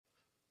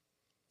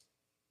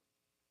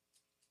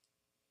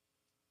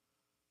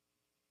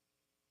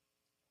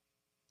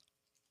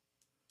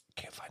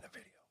can't find the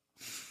video.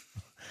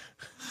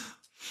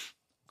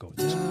 Go with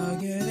this.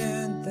 Doug and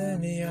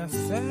Anthony are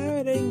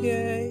fat and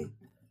gay,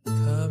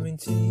 coming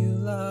to you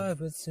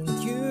live with some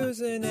Q's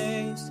and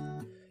A's.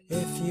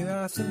 If you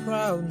have some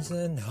problems,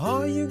 then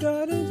all you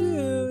gotta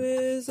do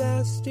is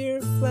ask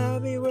dear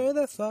Flabby, where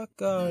the fuck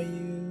are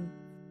you?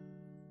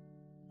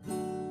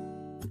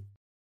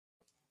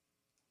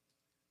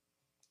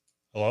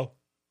 Hello?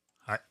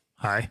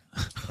 Hi.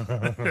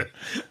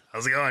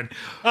 How's it going?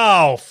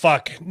 Oh,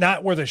 fuck.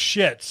 Not worth a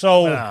shit.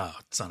 So, Oh,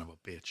 son of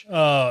a bitch.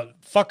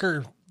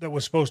 fucker that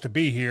was supposed to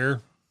be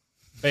here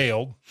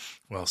bailed.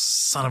 Well,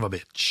 son of a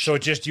bitch. So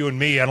it's just you and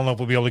me. I don't know if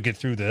we'll be able to get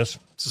through this.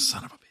 It's a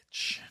son of a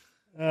bitch.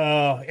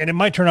 And it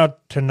might turn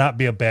out to not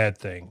be a bad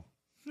thing.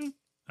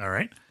 All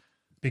right.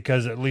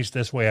 Because at least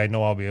this way I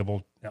know I'll be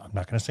able... No, I'm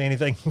not going to say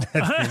anything.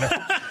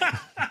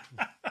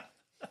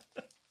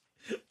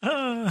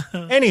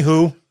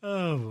 Anywho.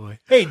 Oh, boy.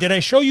 Hey, did I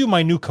show you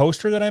my new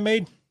coaster that I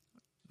made?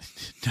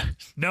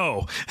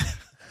 No.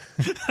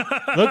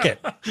 Look it.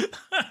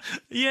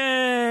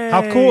 Yay.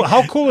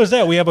 How cool is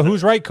that? We have a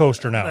Who's Right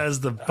coaster now. That's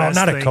the best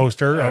not thing. a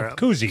coaster, a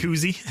koozie.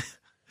 Koozie.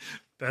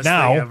 Best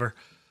Now- thing ever.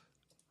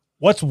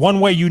 What's one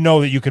way you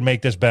know that you can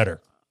make this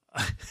better?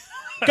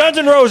 Guns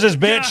N' Roses,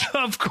 bitch.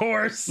 Yeah, of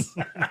course.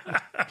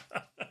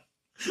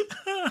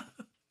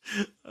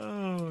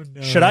 Oh,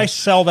 no. Should I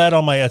sell that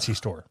on my Etsy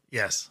store?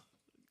 Yes.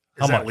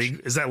 How much?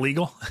 Is that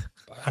legal?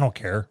 I don't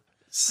care.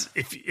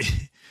 If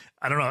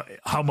I don't know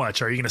how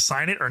much. Are you going to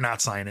sign it or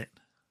not sign it?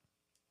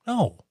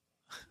 No.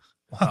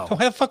 Oh.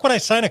 Why the fuck would I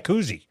sign a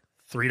koozie?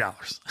 $3.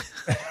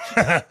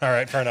 All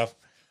right, fair enough.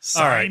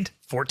 Signed,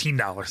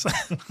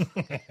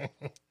 $14.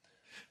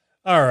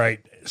 All right.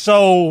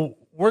 So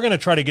we're going to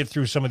try to get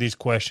through some of these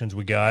questions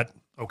we got.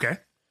 Okay.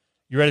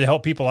 You ready to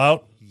help people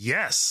out?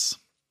 Yes.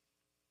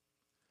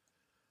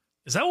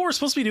 Is that what we're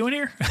supposed to be doing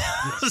here?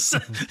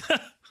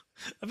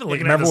 I've been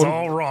looking at this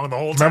all wrong the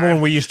whole time. Remember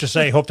when we used to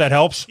say, hope that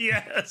helps?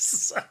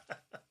 Yes.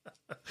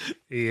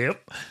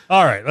 Yep.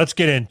 All right, let's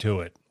get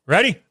into it.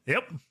 Ready?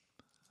 Yep.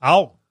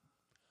 I'm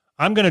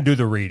going to do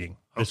the reading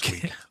this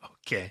week.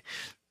 Okay.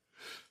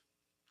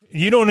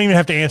 You don't even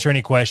have to answer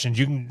any questions.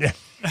 You can.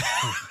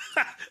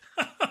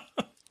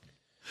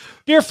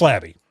 Dear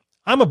Flabby,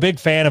 I'm a big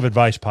fan of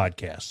advice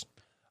podcasts.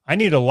 I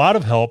need a lot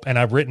of help, and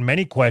I've written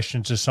many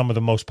questions to some of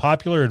the most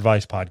popular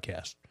advice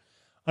podcasts.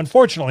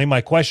 Unfortunately,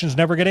 my questions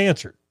never get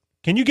answered.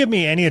 Can you give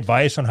me any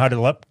advice on how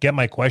to get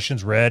my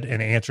questions read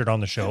and answered on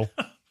the show?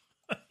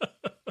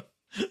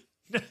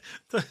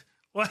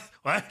 What?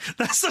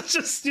 That's such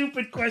a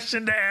stupid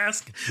question to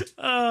ask.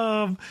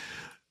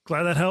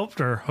 Glad that helped,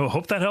 or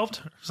hope that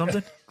helped, or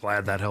something.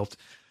 Glad that helped.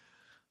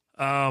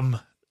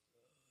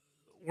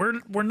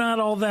 We're not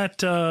all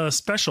that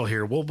special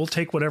here. We'll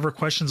take whatever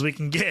questions we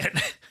can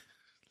get.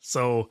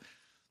 So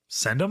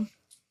send them.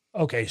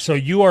 Okay, so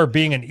you are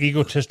being an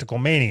egotistical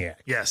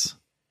maniac. Yes.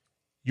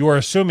 You are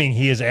assuming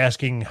he is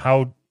asking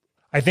how.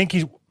 I think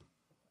he's.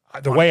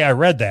 The way I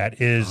read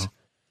that is.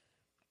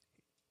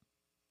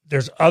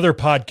 There's other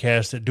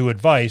podcasts that do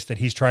advice that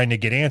he's trying to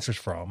get answers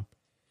from,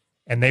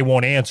 and they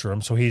won't answer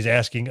him. So he's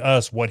asking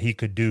us what he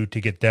could do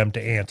to get them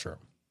to answer him.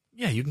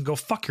 Yeah, you can go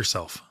fuck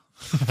yourself.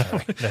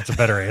 Right, that's a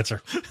better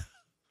answer.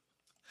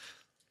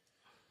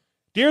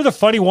 Dear the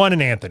funny one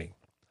and Anthony,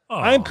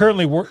 I am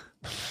currently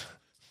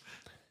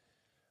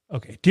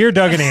Okay, dear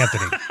Doug and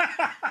Anthony.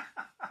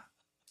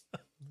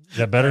 Is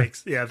that better?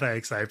 Thanks. Yeah,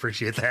 thanks. I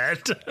appreciate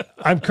that.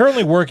 I'm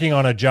currently working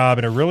on a job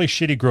in a really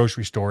shitty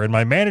grocery store, and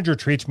my manager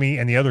treats me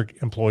and the other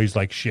employees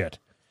like shit.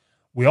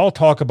 We all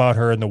talk about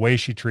her and the way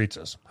she treats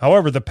us.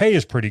 However, the pay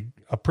is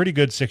a pretty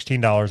good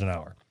 $16 an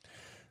hour.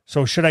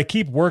 So should I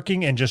keep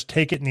working and just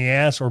take it in the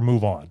ass or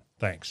move on?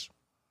 Thanks.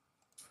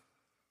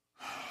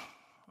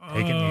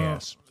 Take it in the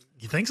ass.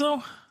 You think so?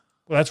 Well,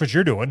 that's what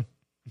you're doing.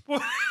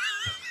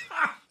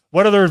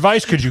 What other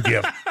advice could you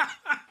give?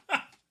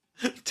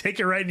 Take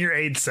it right in your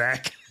aid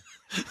sack.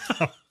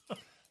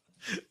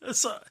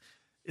 So,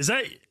 is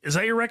that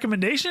your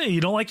recommendation?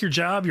 You don't like your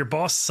job, your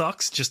boss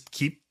sucks, just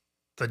keep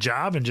the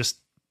job and just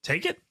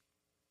take it?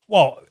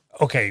 Well,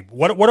 okay,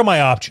 what are my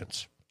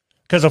options?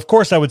 Because of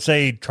course I would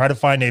say try to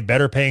find a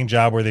better paying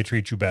job where they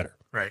treat you better.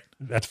 Right.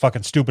 That's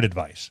fucking stupid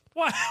advice.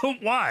 Why?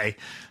 Why?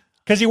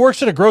 Because he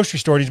works at a grocery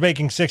store and he's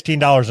making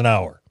 $16 an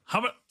hour. How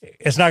about?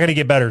 It's not going to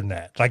get better than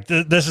that. Like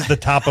this is the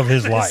top of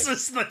his life.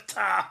 This is the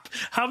top.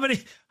 How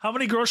many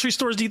grocery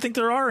stores do you think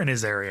there are in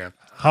his area?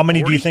 How many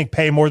 40? do you think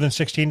pay more than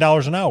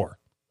 $16 an hour?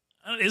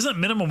 Isn't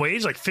minimum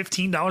wage like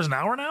 $15 an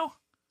hour now?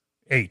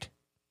 8.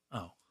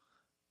 Oh.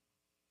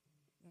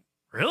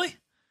 Really?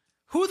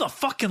 Who the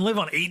fuck can live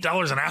on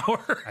 $8 an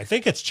hour? I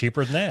think it's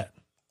cheaper than that.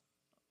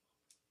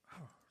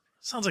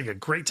 Sounds like a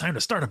great time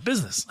to start a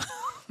business.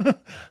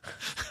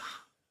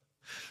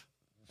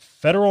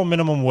 Federal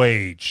minimum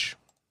wage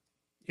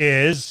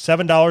is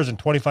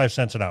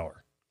 $7.25 an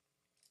hour.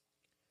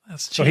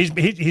 That's cheap. So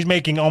he's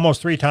making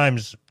almost 3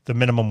 times the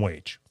minimum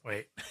wage.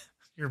 Wait,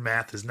 your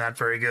math is not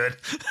very good.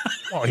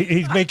 Well,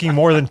 he's making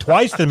more than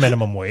twice the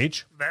minimum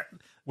wage,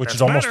 which that's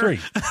is almost better. 3.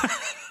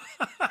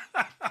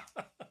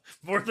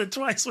 More than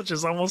twice, which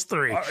is almost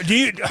 3. Do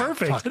you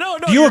Perfect. No,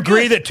 do you you're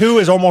agree good. that 2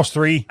 is almost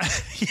 3?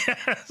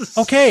 Yes.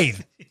 Okay.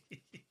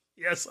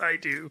 Yes, I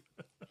do.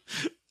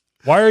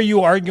 Why are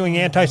you arguing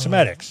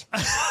anti-Semitics?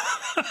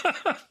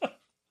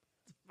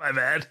 My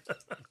bad.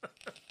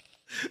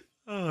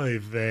 Oy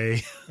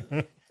vey.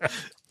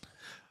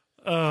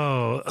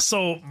 Oh,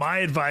 so my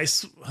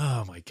advice.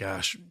 Oh my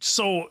gosh.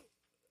 So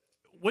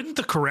wouldn't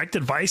the correct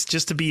advice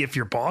just to be if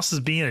your boss is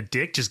being a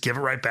dick, just give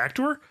it right back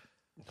to her?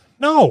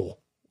 No.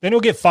 Then you'll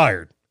get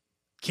fired.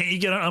 Can't you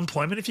get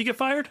unemployment if you get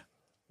fired?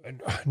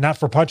 Not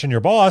for punching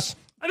your boss.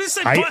 I didn't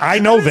say I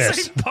know didn't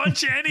this. say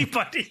punch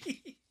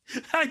anybody.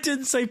 I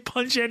didn't say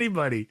punch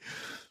anybody.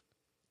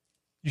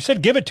 You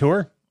said give it to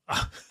her.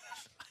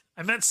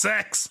 I meant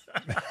sex.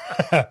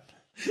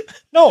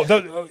 No,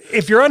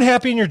 if you're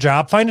unhappy in your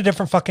job, find a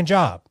different fucking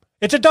job.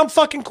 It's a dumb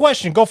fucking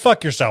question. Go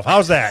fuck yourself.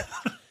 How's that?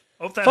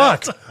 Hope that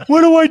Fuck. helps.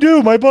 What do I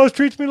do? My boss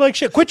treats me like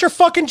shit. Quit your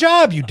fucking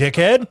job, you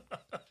dickhead.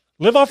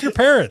 Live off your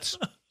parents.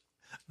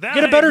 That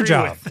Get a I better agree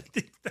job.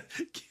 with.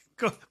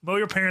 Go mow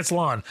your parents'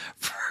 lawn.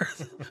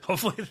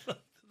 Hopefully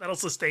that'll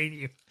sustain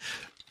you.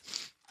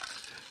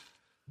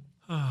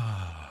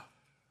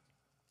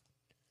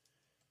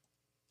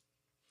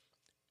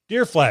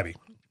 Dear Flabby,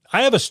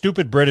 I have a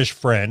stupid British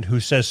friend who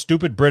says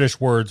stupid British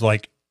words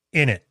like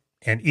in it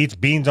and eats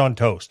beans on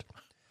toast.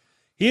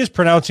 He is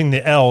pronouncing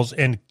the L's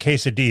in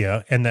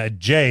quesadilla and the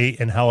J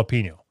in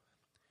jalapeno.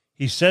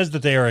 He says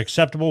that they are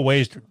acceptable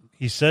ways to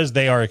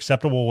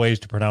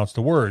pronounce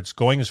the words,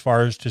 going as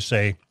far as to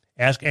say,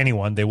 ask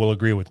anyone, they will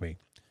agree with me.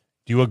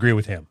 Do you agree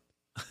with him?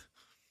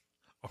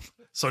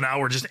 So now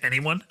we're just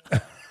anyone?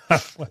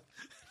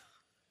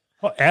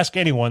 Well, ask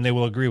anyone, they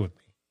will agree with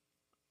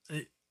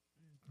me.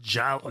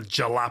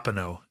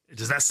 Jalapeno.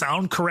 Does that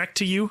sound correct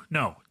to you?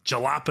 No.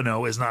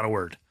 Jalapeno is not a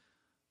word.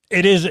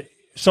 It is.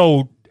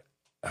 So,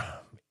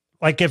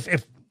 like if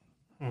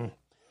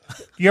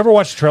you ever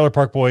watch Trailer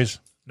Park Boys?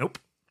 Nope.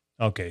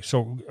 Okay,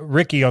 so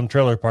Ricky on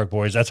Trailer Park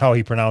Boys, that's how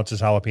he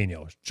pronounces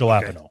jalapenos,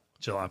 jalapeno. Okay.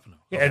 Jalapeno.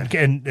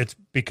 Okay. And it's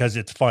because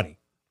it's funny.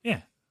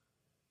 Yeah.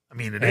 I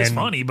mean, it is And-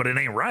 funny, but it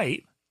ain't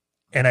right.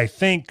 And I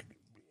think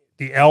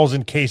the L's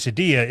in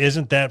quesadilla,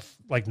 isn't that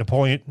like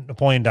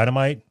Napoleon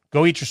Dynamite?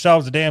 Go eat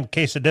yourselves a damn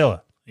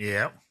quesadilla.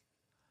 Yeah.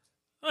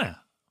 Yeah.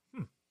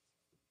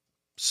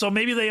 So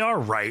maybe they are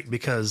right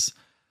because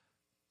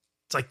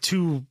it's like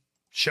 2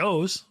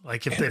 shows.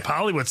 Like if they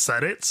Hollywood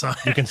said it, so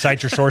You can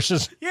cite your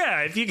sources.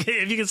 yeah, if you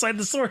can cite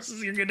the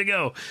sources, you're good to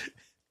go.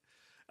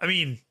 I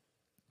mean,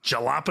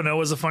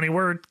 jalapeno is a funny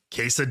word.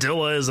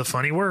 Quesadilla is a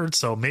funny word,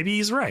 so maybe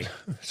he's right.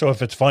 So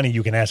if it's funny,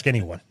 you can ask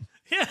anyone.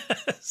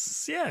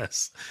 Yes,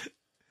 yes.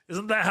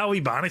 Isn't that how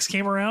Ebonics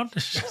came around?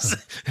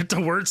 If the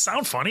words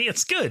sound funny,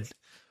 it's good.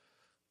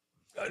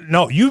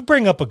 No, you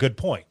bring up a good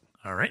point.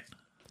 All right.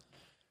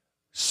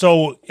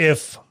 So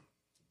if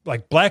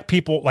like black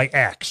people like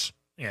axe,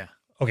 Yeah.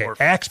 okay, Or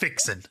axe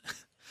fixin'.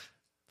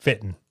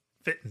 fitting.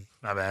 Fitting.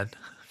 My bad.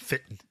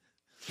 Fitting.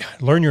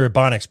 Learn your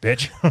Ebonics,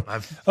 bitch.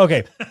 I've,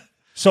 Okay.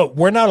 So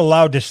we're not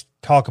allowed to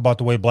talk about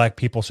the way black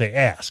people say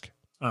ask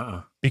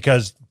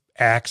because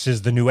axe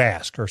is the new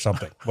ask or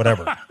something,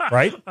 whatever.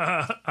 Right.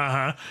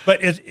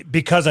 But it's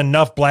because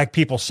enough black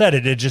people said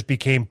it, it just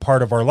became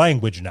part of our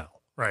language now.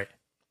 Right.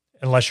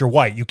 Unless you're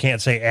white, you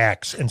can't say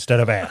axe instead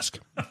of ask.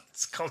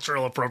 It's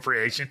cultural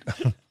appropriation.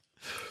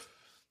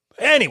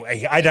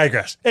 Anyway, I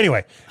digress.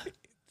 Anyway,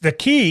 the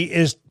key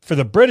is for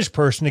the British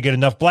person to get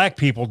enough black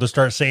people to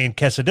start saying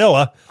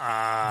quesadilla.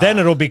 Then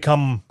it'll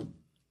become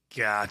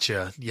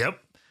Gotcha. Yep.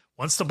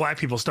 Once the black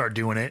people start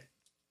doing it,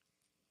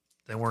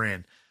 then we're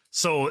in.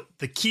 So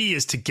the key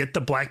is to get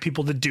the black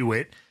people to do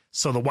it,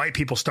 so the white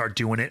people start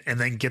doing it, and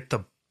then get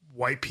the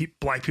black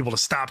people to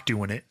stop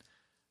doing it,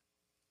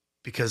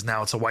 because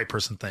now it's a white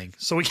person thing.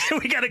 So we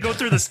got to go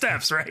through the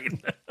steps, right?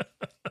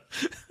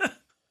 I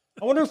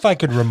wonder if I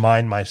could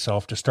remind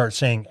myself to start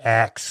saying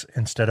axe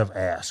instead of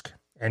ask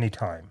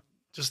anytime.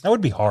 Just That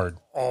would be hard.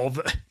 all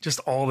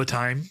the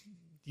time.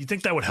 You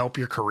think that would help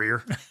your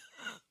career?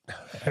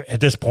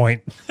 At this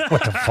point,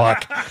 what the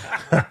fuck?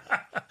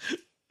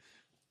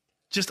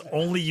 Just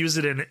only use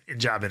it in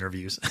job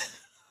interviews.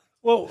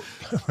 Well,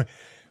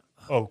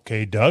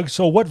 okay, Doug.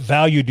 So what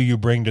value do you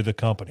bring to the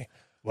company?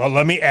 Well,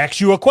 let me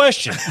ask you a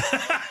question.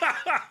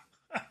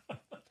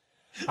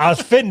 I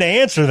was fitting to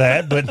answer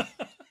that, but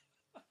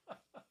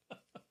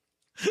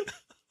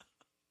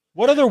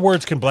what other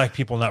words can black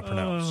people not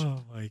pronounce?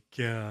 Oh my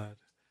god.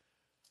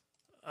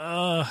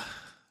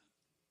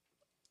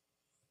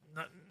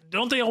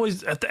 Don't they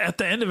always at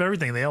the end of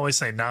everything they always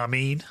say nah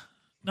mean?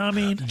 Nah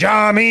mean?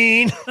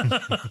 Jameen.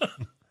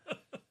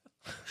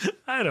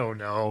 I don't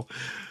know.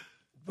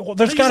 Well,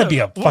 there's got to be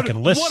a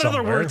fucking list What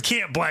somewhere. other word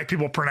can't black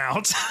people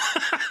pronounce?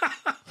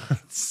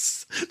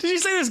 Did you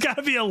say there's got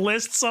to be a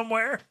list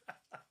somewhere?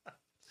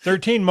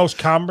 13 most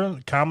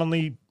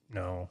commonly,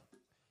 no.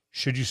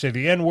 Should you say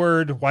the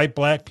N-word? White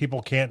black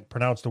people can't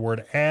pronounce the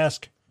word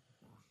ask.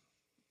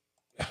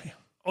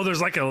 Oh, there's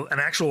like an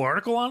actual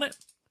article on it?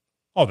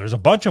 Oh, there's a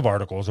bunch of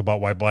articles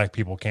about why black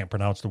people can't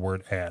pronounce the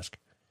word ask.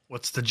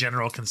 What's the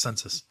general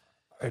consensus?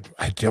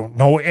 I don't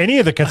know any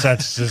of the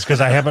consensuses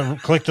because I haven't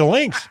clicked the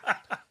links.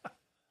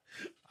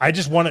 I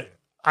just want to,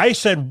 I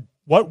said,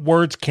 what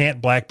words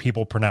can't black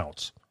people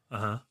pronounce?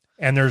 Uh-huh.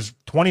 And there's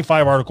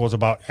 25 articles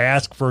about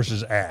ask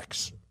versus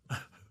axe.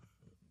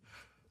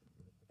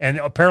 And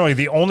apparently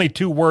the only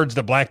two words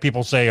that black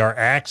people say are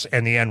axe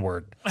and the N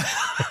word.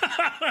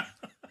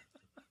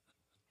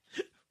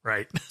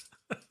 Right.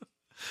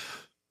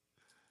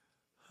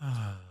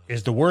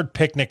 Is the word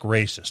picnic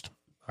racist?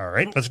 All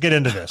right, let's get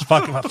into this.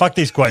 Fuck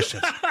these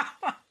questions.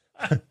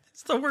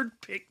 It's the word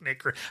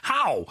picnic.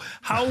 How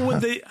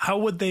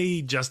would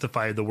they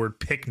justify the word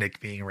picnic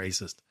being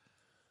racist?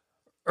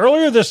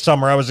 Earlier this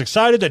summer, I was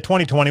excited that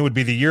 2020 would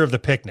be the year of the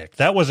picnic.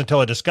 That was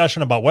until a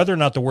discussion about whether or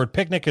not the word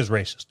picnic is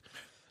racist.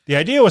 The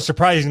idea was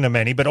surprising to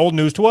many, but old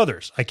news to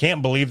others. I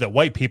can't believe that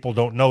white people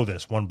don't know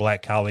this, one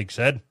black colleague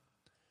said.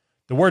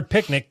 The word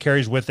picnic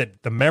carries with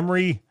it the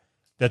memory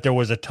that there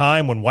was a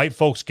time when white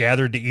folks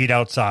gathered to eat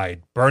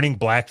outside. Burning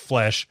black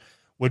flesh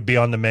would be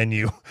on the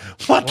menu.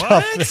 What?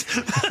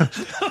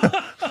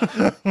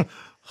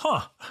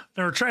 Huh.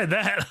 Never tried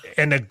that.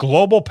 And a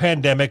global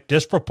pandemic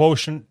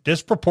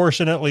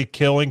disproportionately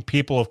killing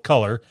people of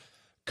color,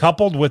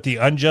 coupled with the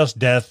unjust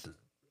death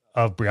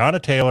of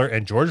Breonna Taylor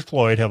and George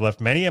Floyd, have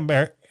left many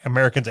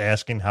Americans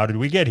asking, how did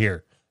we get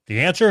here? The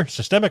answer,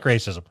 systemic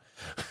racism.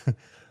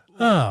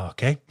 Oh,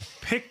 okay.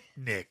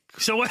 Picnic.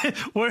 So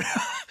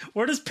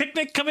where does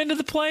picnic come into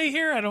the play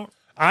here?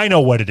 I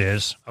know what it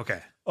is.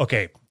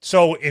 Okay.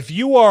 So if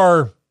you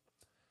are,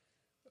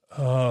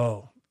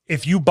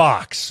 if you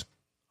box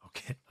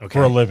Okay.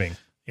 for a living,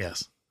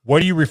 Yes.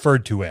 what are you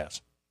referred to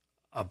as?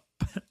 A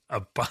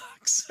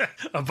box.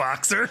 A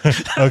boxer.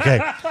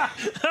 Okay.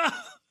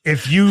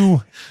 If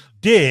you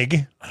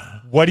dig,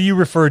 what are you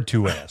referred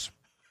to as?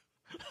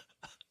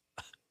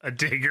 A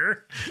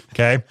digger.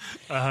 Okay.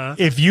 Uh-huh.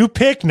 If you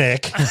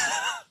picnic,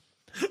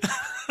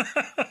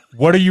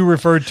 what are you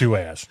referred to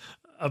as?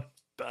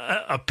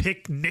 A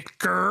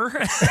picnicker.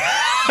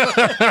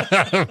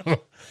 Gotta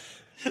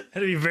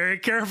be very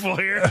careful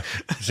here.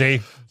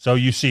 See? So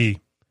you see,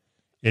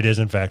 it is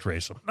in fact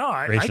racism. No,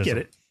 I get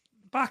it.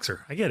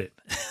 Boxer. I get it.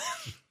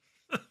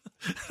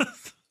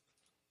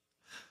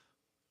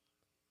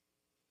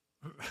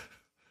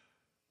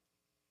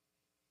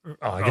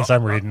 Oh, I guess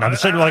I'm reading. I'm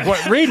sitting like,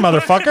 what? Read,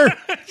 motherfucker.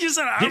 You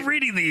said I'm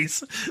reading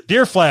these.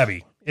 Dear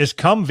Flabby, is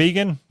cum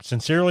vegan?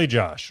 Sincerely,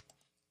 Josh.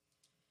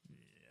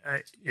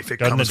 If it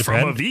Doesn't comes it from a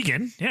depend?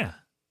 vegan, yeah.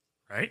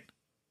 Right?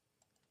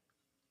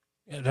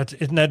 Yeah,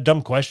 isn't that a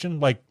dumb question?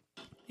 Like,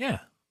 Yeah.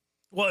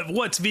 Well,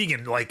 what's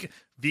vegan? Like,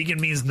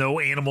 vegan means no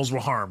animals were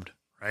harmed,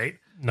 right?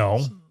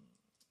 no.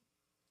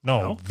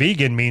 No?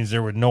 Vegan means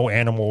there were no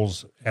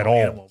animals at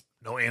all.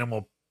 No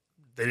animal.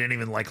 They didn't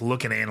even like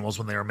look at animals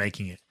when they were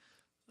making it.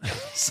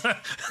 So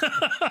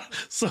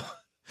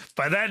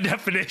by that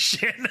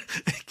definition,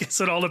 I guess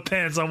it all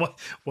depends on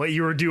what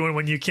you were doing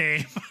when you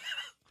came.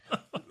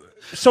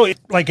 So,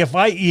 like, if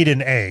I eat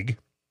an egg,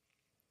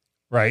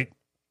 right,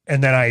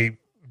 and then I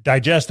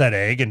digest that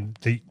egg, and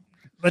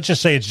let's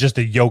just say it's just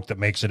the yolk that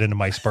makes it into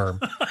my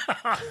sperm.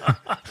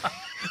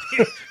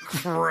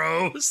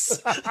 Gross.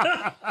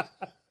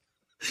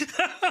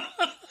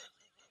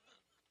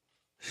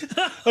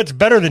 It's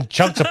better than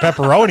chunks of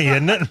pepperoni,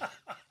 isn't it?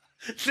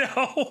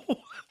 No.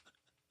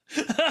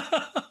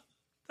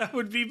 That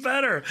would be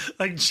better.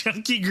 Like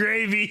chunky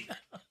gravy.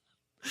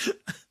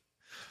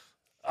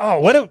 Oh,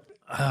 what?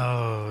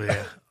 Oh,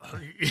 yeah.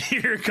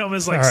 Here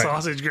comes like All right.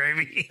 sausage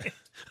gravy.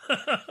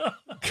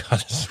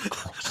 God, this is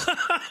gross.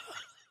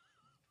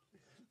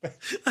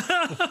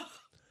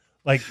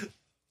 Like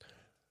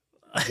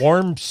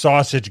warm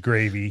sausage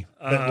gravy,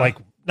 that, like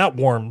not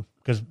warm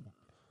because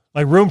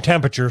like room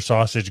temperature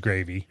sausage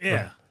gravy.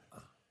 Yeah.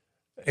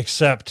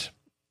 Except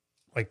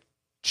like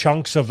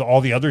chunks of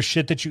all the other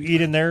shit that you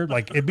eat in there.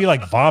 Like it'd be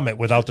like vomit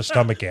without the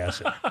stomach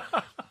acid.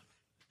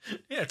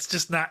 Yeah,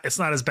 it's not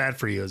as bad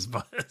for you as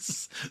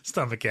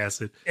stomach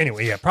acid.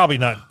 Anyway, yeah, probably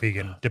not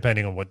vegan,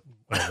 depending on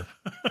whatever.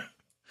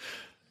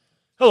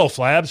 Hello,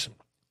 Flabs.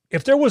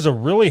 If there was a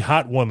really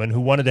hot woman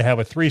who wanted to have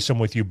a threesome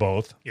with you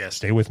both, Yes.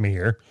 stay with me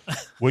here,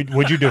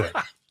 would you do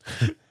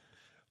it?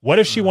 What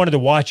if she wanted to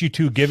watch you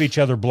two give each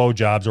other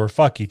blowjobs or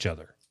fuck each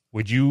other?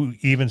 Would you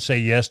even say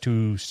yes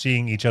to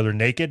seeing each other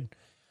naked?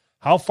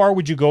 How far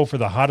would you go for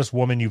the hottest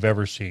woman you've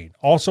ever seen?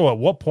 Also, at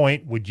what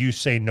point would you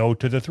say no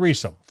to the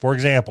threesome? For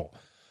example,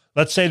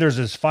 let's say there's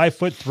this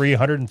 5'3",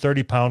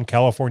 130-pound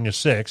California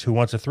 6 who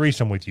wants a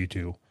threesome with you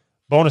two.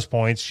 Bonus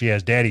points, she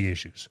has daddy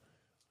issues.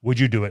 Would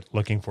you do it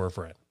looking for a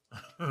friend?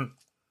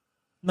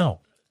 No.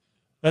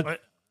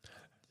 What?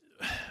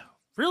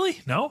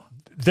 Really? No?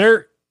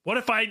 What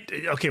if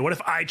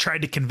I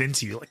tried to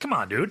convince you? Like, come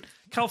on, dude.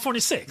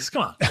 California 6.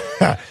 Come on.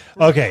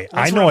 Okay,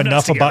 I Let's know rub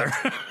nuts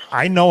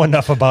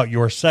enough about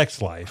your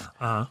sex life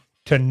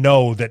to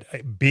know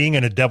that being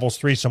in a devil's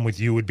threesome with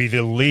you would be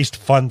the least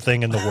fun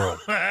thing in the world.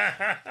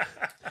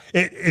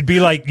 It'd be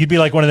like you'd be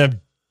like one of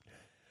them.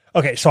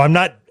 Okay, so I'm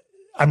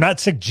not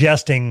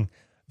suggesting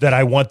that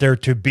I want there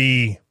to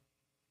be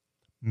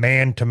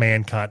man to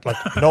man contact, like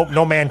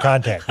no man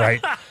contact,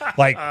 right?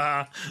 Like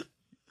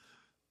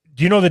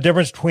Do you know the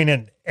difference between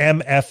an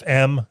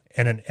MFM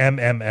and an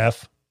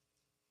MMF?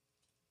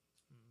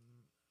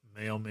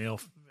 Male.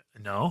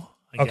 No.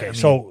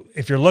 So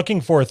if you're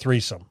looking for a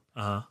threesome,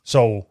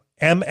 so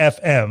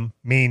MFM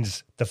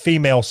means the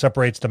female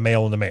separates the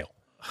male and the male.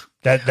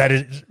 That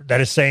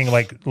is saying,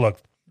 like, look,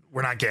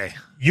 we're not gay.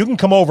 You can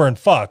come over and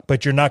fuck,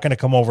 but you're not going to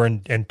come over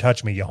and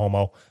touch me, you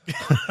homo.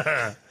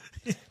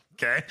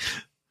 Okay.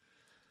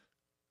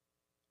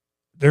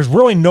 There's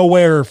really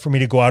nowhere for me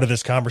to go out of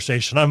this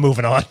conversation. I'm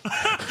moving on.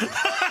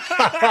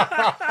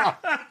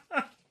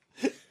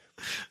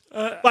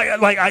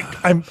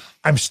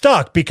 I'm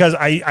stuck because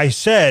I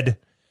said,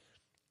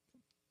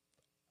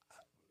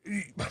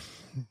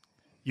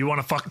 you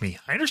want to fuck me.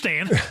 I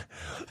understand.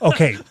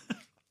 Okay.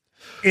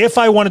 If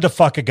I wanted to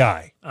fuck a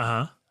guy,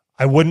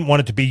 I wouldn't want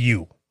it to be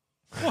you.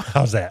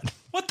 How's that?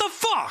 What the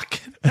fuck?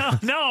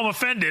 Now I'm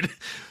offended.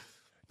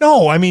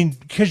 No, I mean,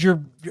 because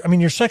your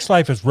sex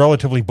life is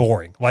relatively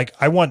boring. Like,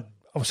 I want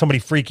somebody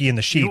freaky in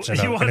the sheets and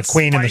a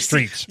queen in the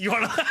streets. You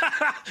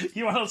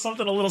want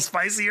something a little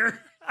spicier?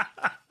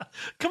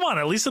 Come on,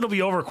 at least it'll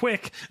be over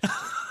quick.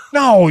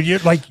 No,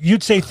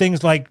 you'd say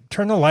things like,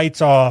 turn the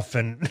lights off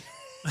and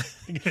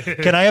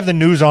can I have the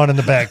news on in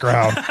the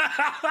background?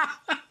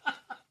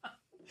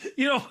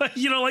 You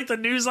don't like the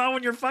news on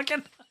when you're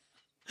fucking?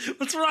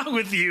 What's wrong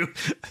with you?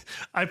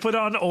 I put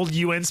on old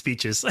UN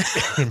speeches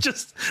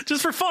just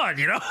for fun,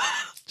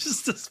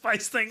 just to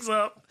spice things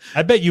up.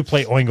 I bet you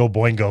play Oingo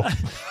Boingo.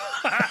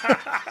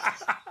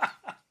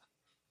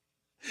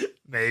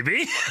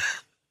 Maybe.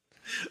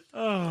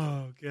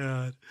 Oh,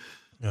 God.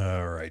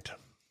 All right.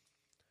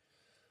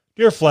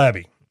 Dear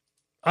Flabby,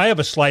 I have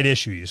a slight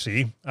issue, you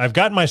see. I've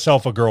gotten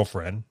myself a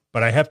girlfriend,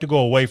 but I have to go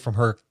away from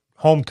her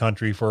home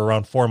country for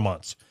around 4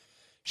 months.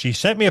 She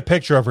sent me a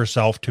picture of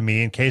herself to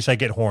me in case I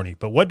get horny,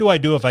 but what do I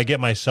do if I get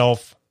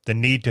myself the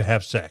need to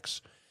have sex?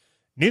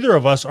 Neither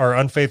of us are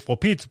unfaithful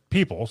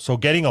people, so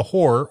getting a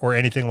whore or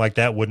anything like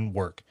that wouldn't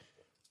work.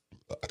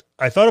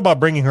 I thought about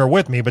bringing her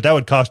with me, but that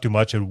would cost too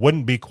much and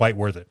wouldn't be quite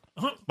worth it.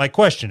 My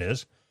question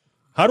is,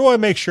 how do I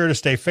make sure to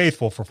stay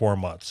faithful for 4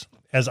 months,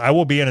 as I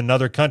will be in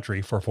another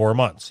country for 4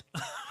 months?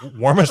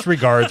 Warmest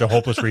regards, a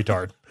hopeless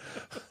retard.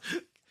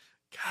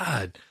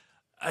 God,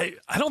 I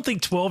don't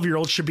think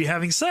 12-year-olds should be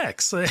having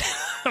sex.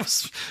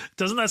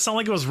 Doesn't that sound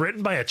like it was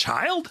written by a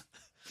child?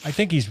 I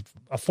think he's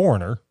a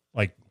foreigner.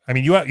 Like, I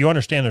mean, you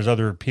understand there's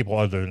other people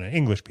other than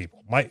English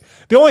people.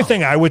 The only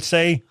thing I would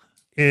say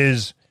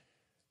is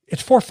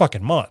it's 4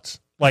 fucking months.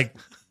 Like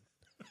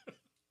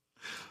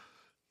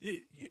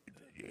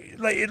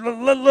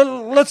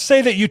let's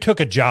say that you took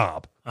a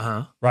job,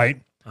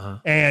 right?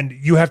 And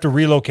you have to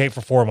relocate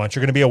for 4 months.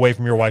 You're going to be away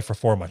from your wife for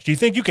 4 months. Do you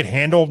think you could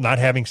handle not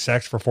having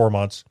sex for 4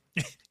 months?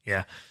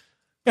 Yeah.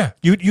 Yeah.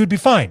 You'd be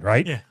fine,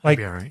 right? Yeah. Like,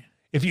 be all right.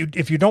 If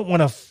you don't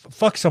want to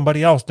fuck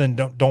somebody else, then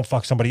don't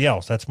fuck somebody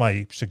else. That's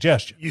my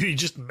suggestion. You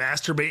just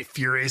masturbate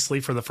furiously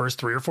for the first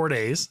 3 or 4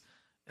 days,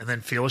 and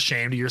then feel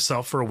ashamed of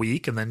yourself for a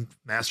week, and then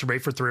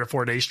masturbate for 3 or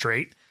 4 days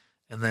straight,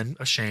 and then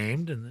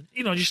ashamed, and then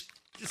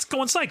it's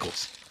going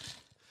cycles.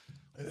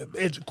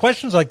 It's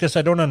questions like this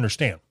I don't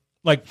understand.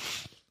 Like,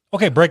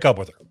 okay, break up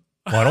with her.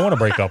 Well, I don't want to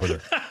break up with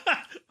her.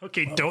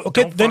 Okay,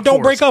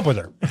 don't break up with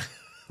her.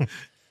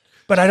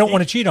 But I don't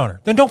want to cheat on her.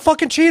 Then don't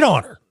fucking cheat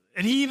on her.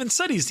 And he even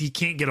said he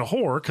can't get a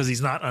whore because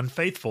he's not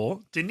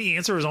unfaithful. Didn't he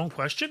answer his own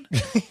question?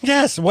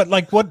 Yes. What?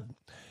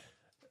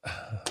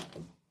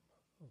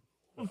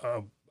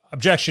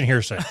 Objection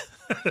hearsay.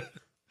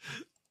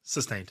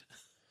 Sustained.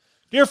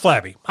 Dear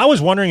Flabby, I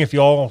was wondering if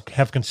y'all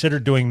have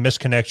considered doing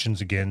misconnections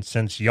again,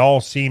 since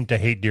y'all seem to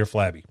hate Dear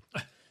Flabby.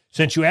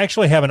 Since you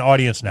actually have an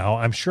audience now,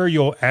 I'm sure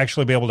you'll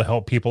actually be able to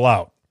help people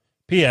out.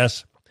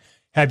 P.S.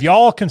 Have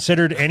y'all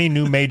considered any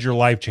new major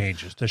life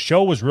changes? The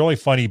show was really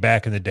funny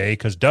back in the day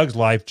because Doug's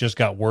life just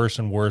got worse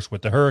and worse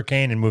with the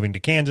hurricane and moving to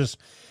Kansas.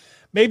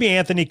 Maybe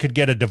Anthony could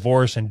get a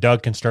divorce and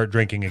Doug can start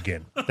drinking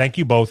again. Thank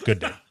you both. Good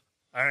day.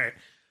 All right.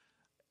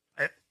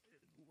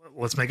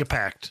 Let's make a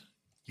pact.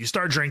 You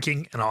start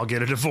drinking and I'll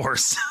get a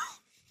divorce.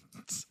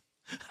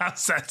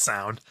 How's that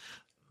sound?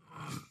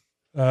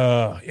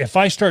 If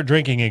I start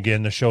drinking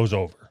again, the show's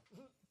over.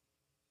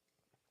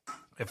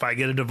 If I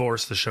get a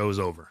divorce, the show's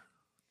over.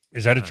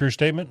 Is that a true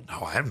statement?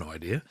 No, I have no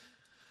idea.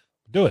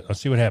 Do it.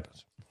 Let's see what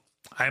happens.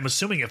 I'm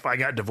assuming if I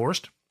got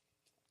divorced,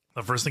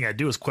 the first thing I'd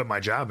do is quit my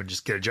job and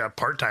just get a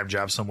part-time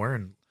job somewhere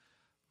and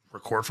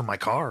record from my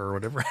car or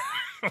whatever.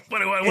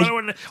 What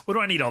do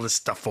I need all this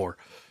stuff for?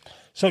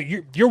 So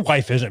your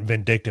wife isn't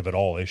vindictive at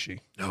all, is she?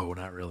 No,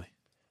 not really.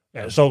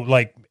 Yeah, so,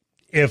 like,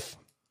 if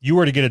you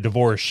were to get a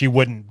divorce, she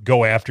wouldn't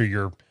go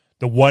after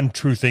the one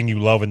true thing you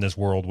love in this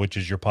world, which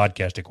is your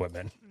podcast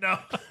equipment. No.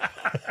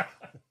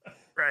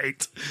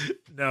 Right.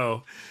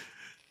 No.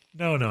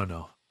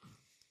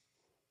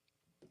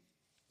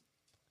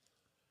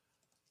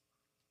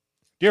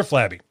 Dear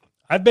Flabby,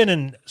 I've been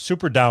in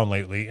super down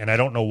lately, and I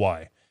don't know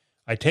why.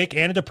 I take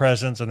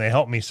antidepressants, and they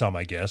help me some,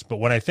 I guess, but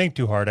when I think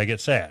too hard, I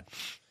get sad.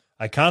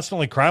 I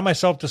constantly cry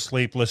myself to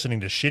sleep listening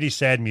to shitty,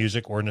 sad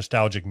music or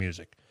nostalgic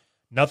music.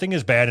 Nothing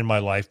is bad in my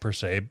life per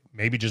se,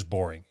 maybe just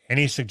boring.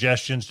 Any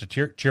suggestions to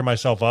cheer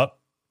myself up?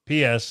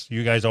 P.S.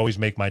 You guys always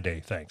make my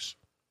day. Thanks.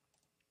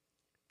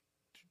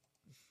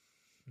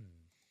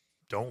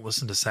 Don't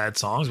listen to sad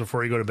songs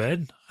before you go to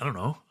bed. I don't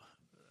know.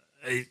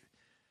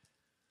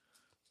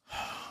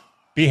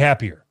 Be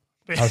happier.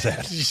 How's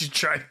that? You should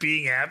try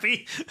being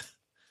happy.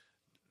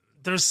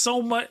 There's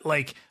so much,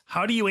 like,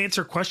 how do you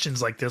answer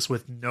questions like this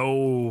with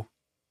no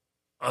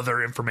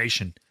other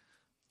information?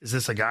 Is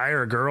this a guy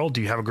or a girl?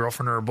 Do you have a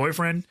girlfriend or a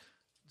boyfriend?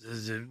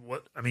 Is it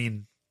what? I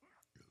mean,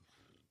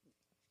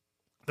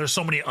 there's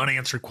so many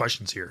unanswered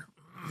questions here.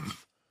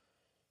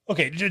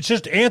 Okay,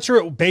 just answer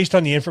it based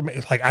on the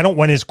information. Like, I don't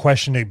want his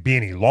question to be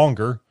any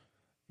longer,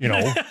 you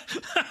know.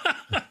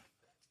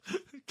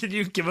 Can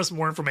you give us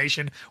more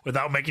information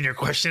without making your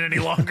question any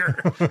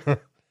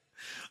longer?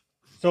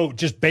 So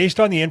just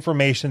based on the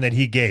information that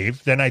he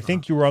gave, then I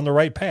think you were on the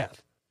right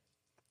path.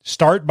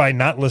 Start by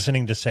not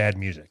listening to sad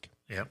music.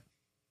 Yep.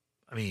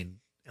 I mean,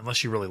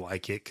 unless you really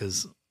like it,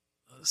 because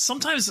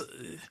sometimes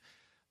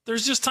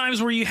there's just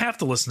times where you have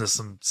to listen to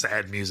some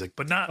sad music,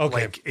 but not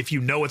like if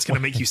you know it's going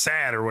to make you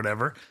sad or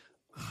whatever.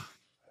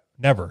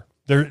 Never.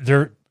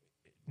 There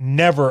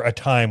never a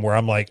time where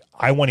I'm like,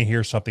 I want to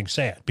hear something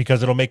sad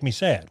because it'll make me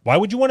sad. Why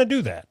would you want to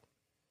do that?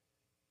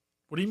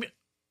 What do you mean?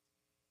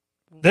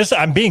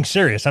 I'm being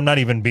serious. I'm not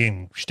even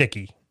being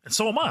sticky. And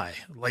so am I.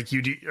 Like,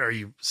 are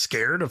you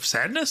scared of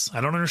sadness?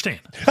 I don't understand.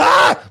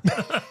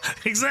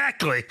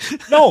 Exactly.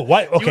 No,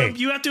 why? Okay.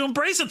 You have to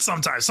embrace it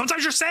sometimes.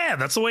 Sometimes you're sad.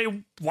 That's the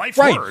way life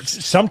right.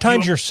 works.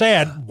 Sometimes you're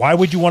sad. Why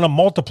would you want to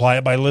multiply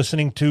it by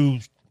listening to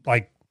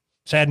like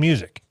sad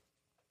music?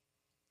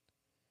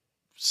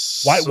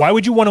 Why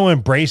would you want to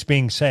embrace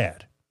being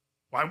sad?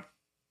 Why?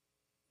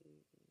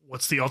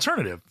 What's the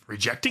alternative?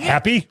 Rejecting it?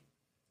 Happy?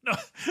 No.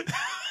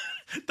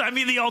 I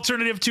mean, the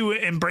alternative to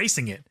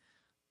embracing it.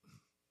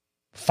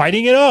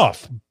 Fighting it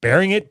off,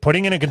 bearing it,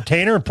 putting it in a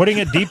container and putting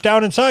it deep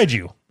down inside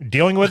you,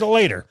 dealing with it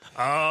later.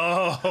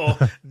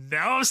 Oh,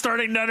 now I'm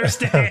starting to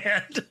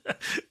understand.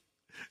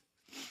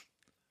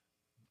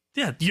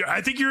 Yeah,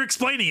 I think you're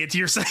explaining it.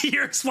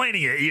 You're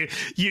explaining it.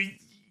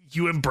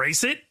 You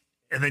embrace it,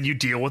 and then you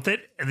deal with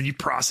it, and then you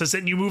process it,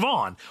 and you move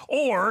on.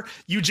 Or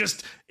you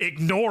just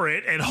ignore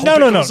it and hope it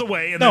goes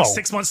away, and then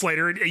 6 months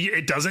later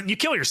it doesn't, and you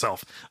kill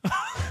yourself.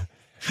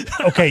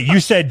 Okay, you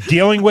said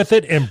dealing with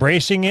it,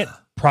 embracing it,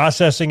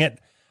 processing it.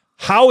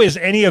 How is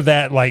any of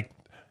that like,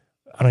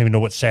 I don't even know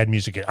what sad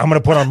music is. I'm going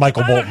to put on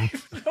Michael Bolton.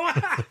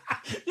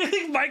 You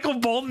think Michael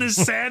Bolton is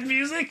sad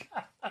music?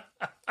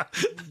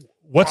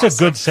 What's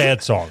awesome. A good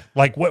sad song?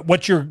 Like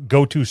what's your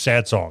go-to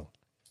sad song?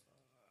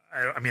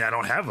 I mean, I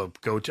don't have a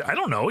go-to. I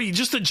don't know.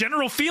 Just a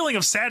general feeling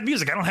of sad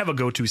music. I don't have a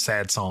go-to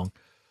sad song.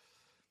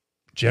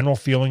 General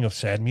feeling of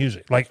sad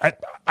music. Like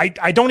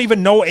I don't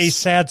even know a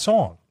sad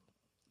song.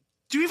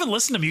 Do you even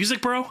listen to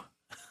music, bro?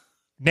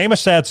 Name a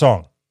sad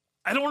song.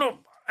 I don't know.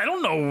 I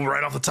don't know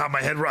right off the top of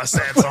my head a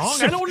sad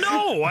song. I don't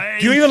know.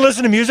 Do you even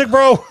listen to music,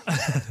 bro?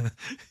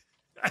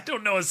 I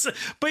don't know.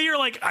 But you're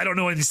like, I don't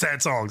know any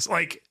sad songs.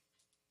 Like,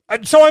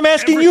 so I'm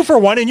asking you for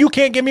one, and you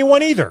can't give me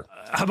one either.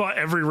 How about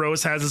Every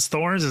Rose Has Its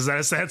Thorns? Is that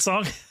a sad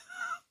song?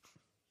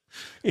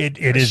 It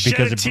is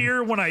because shed a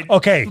tear when I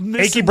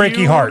Achy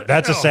Breaky Heart.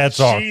 That's a sad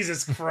song.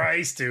 Jesus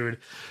Christ, dude.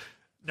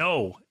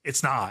 No,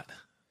 it's not.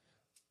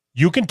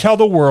 You can tell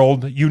the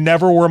world you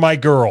never were my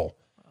girl.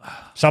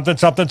 Something,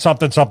 something,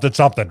 something, something,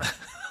 something.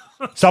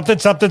 Something,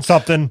 something,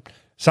 something,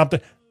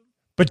 something.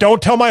 But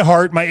don't tell my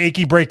heart, my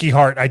achy breaky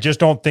heart. I just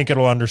don't think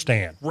it'll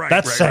understand. Right.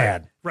 That's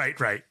sad.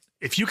 Right.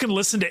 If you can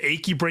listen to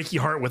Achy Breaky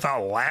Heart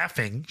without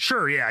laughing,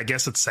 sure, yeah, I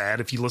guess it's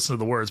sad if you listen to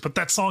the words. But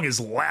that song is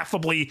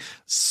laughably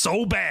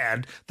so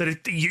bad that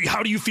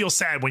how do you feel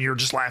sad when you're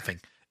just laughing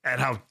at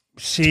how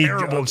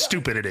terrible and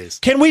stupid it is?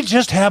 Can we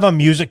just have a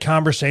music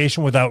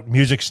conversation without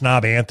music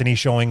snob Anthony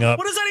showing up?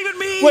 What does that even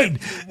mean?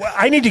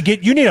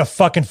 Wait, you need a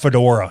fucking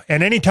fedora.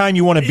 And anytime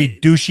you want to be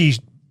douchey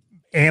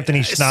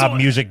Anthony snob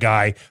music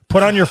guy,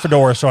 put on your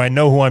fedora so I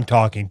know who I'm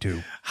talking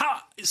to.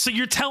 So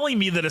you're telling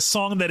me that a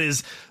song that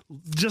is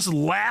just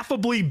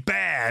laughably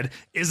bad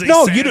is a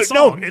sad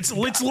song? No,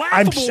 it's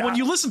laughable when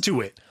you listen to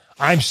it.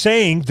 I'm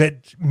saying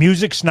that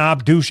music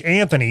snob douche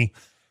Anthony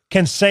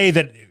can say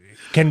that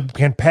can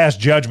pass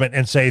judgment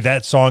and say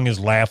that song is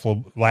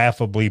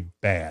laughably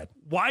bad.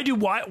 Why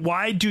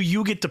do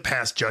you get to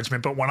pass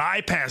judgment, but when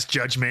I pass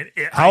judgment,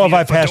 how have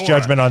I passed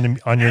judgment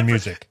on your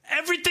music?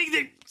 Everything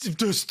that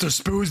just the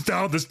spoons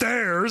down the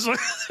stairs. What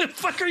the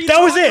fuck are you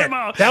talking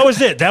about? That was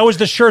it. That was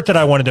the shirt that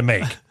I wanted to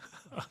make.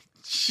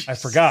 I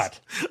forgot.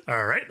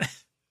 All right.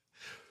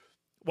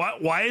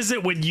 Why is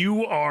it when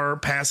you are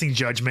passing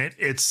judgment,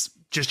 it's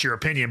just your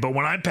opinion, but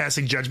when I'm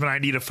passing judgment, I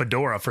need a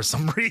fedora for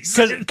some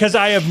reason? Because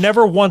I have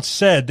never once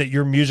said that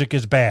your music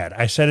is bad.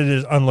 I said it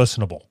is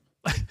unlistenable.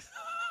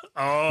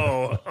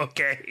 Oh,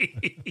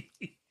 okay.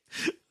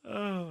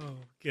 Oh,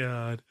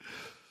 God.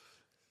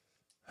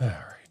 All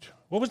right.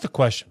 What was the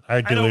question? I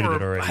deleted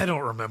it already. I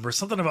don't remember.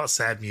 Something about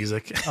sad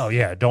music. Oh,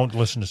 yeah. Don't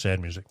listen to sad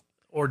music.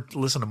 Or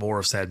listen to more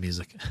of sad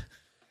music.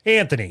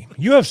 Anthony,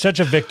 you have such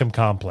a victim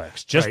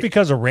complex. Just Right.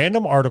 because a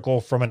random article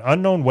from an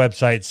unknown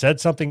website said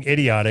something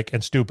idiotic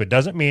and stupid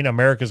doesn't mean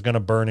America's going to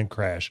burn and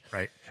crash.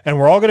 Right. And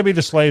we're all going to be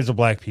the slaves of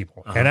black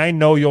people. And I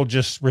know you'll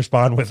just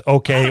respond with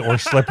okay or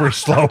slippery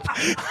slope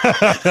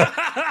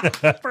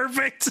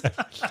Perfect.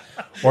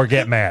 or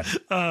get mad.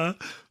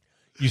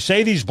 You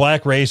say these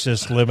black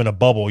racists live in a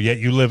bubble, yet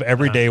you live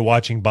every day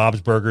watching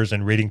Bob's Burgers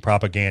and reading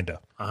propaganda.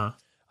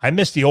 I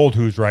miss the old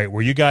Who's Right,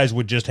 where you guys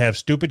would just have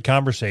stupid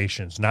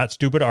conversations, not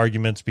stupid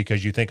arguments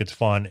because you think it's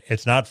fun.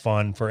 It's not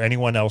fun for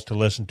anyone else to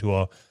listen to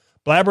a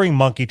blabbering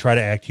monkey try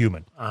to act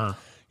human.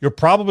 You're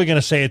probably going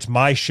to say it's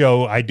my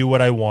show, I do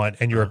what I want,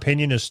 and your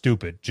opinion is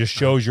stupid. Just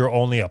shows you're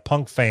only a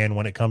punk fan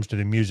when it comes to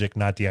the music,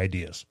 not the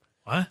ideas.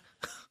 What?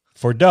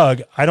 For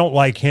Doug, I don't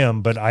like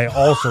him, but I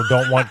also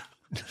don't want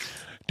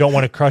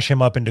to crush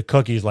him up into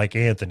cookies like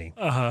Anthony.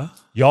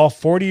 Y'all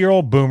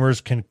 40-year-old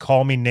boomers can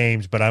call me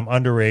names, but I'm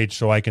underage,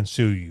 so I can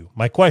sue you.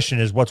 My question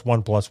is, what's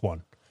 1 +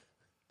 1?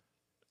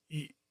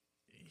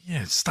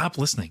 Yeah, stop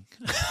listening.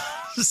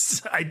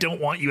 I don't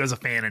want you as a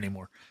fan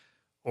anymore,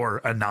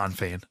 or a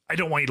non-fan. I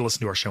don't want you to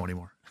listen to our show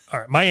anymore. All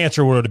right, my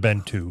answer would have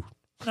been 2.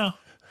 No,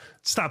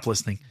 stop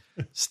listening.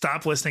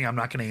 Stop listening. I'm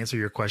not going to answer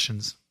your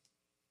questions.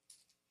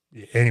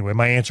 Anyway,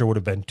 my answer would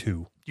have been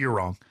 2. You're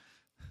wrong.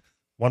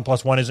 1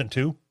 + 1 isn't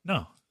 2?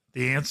 No,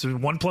 the answer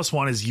 1 +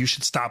 1 is you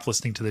should stop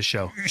listening to this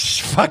show.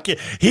 Fuck it.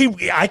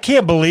 I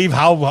can't believe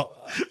how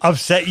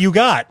upset you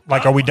got.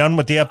 Like, are we done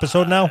with the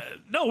episode now?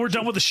 No, we're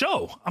done with the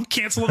show. I'm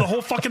canceling the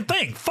whole fucking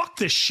thing. Fuck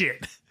this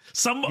shit.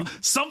 Some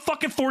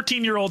fucking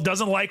 14-year-old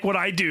doesn't like what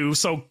I do,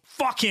 so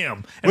fuck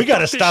him. And We got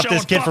to fuck stop show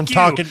this and kid fuck from you.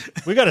 talking.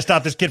 We got to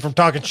stop this kid from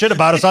talking shit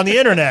about us on the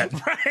internet.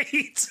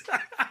 Right.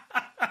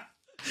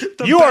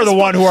 You are the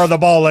one who are the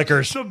ball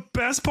lickers. The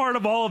best part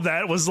of all of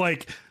that was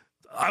like,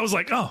 I was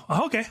like, oh,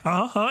 okay.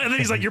 And then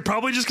he's like, you're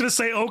probably just going to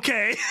say,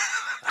 okay.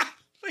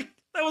 Like,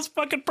 that was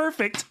fucking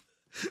perfect.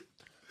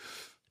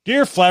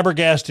 Dear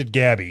flabbergasted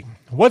Gabby,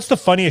 what's the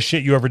funniest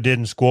shit you ever did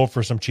in school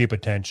for some cheap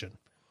attention?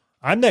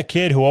 I'm that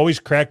kid who always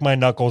cracked my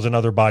knuckles and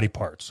other body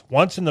parts.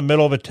 Once in the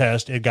middle of a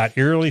test, it got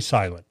eerily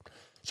silent.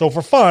 So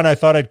for fun, I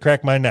thought I'd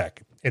crack my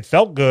neck. It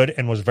felt good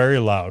and was very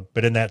loud,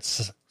 but in that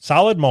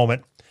solid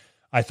moment,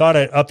 I thought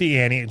I'd up the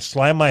ante and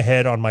slam my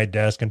head on my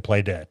desk and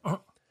play dead.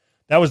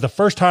 That was the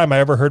first time I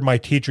ever heard my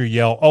teacher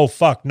yell, "Oh,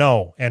 fuck,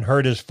 no," and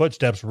heard his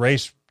footsteps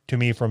race to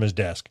me from his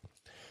desk.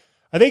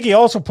 I think he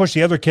also pushed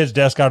the other kid's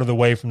desk out of the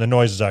way from the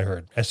noises I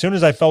heard. As soon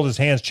as I felt his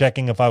hands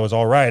checking if I was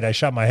all right, I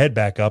shot my head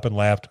back up and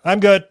laughed. I'm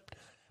good.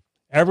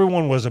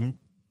 Everyone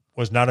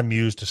was not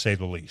amused, to say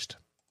the least.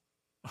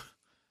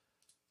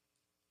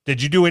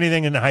 Did you do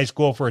anything in high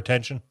school for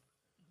attention?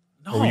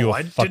 No, Or were you a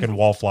I fucking didn't.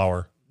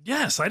 wallflower?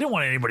 Yes, I didn't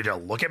want anybody to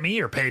look at me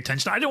or pay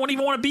attention. I didn't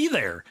even want to be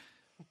there.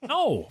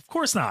 No, of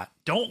course not.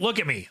 Don't look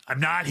at me.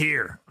 I'm not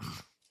here.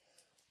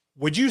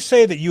 Would you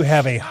say that you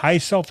have a high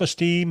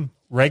self-esteem,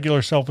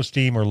 regular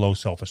self-esteem, or low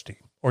self-esteem?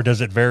 Or does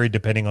it vary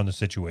depending on the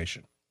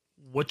situation?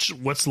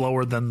 What's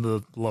lower than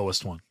the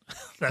lowest one?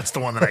 That's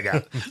the one that I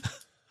got.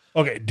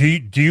 Okay.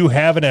 Do you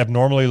have an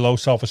abnormally low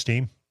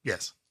self-esteem?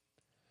 Yes.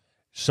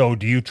 So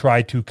do you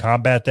try to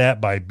combat that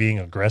by being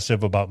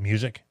aggressive about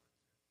music?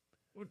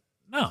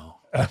 No.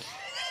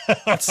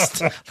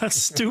 That's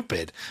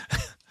stupid.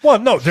 Well,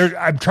 no,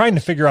 I'm trying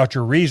to figure out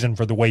your reason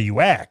for the way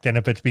you act. And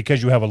if it's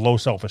because you have a low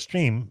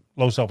self-esteem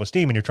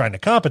and you're trying to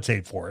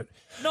compensate for it,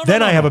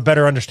 then I have a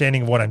better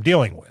understanding of what I'm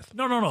dealing with.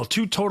 No.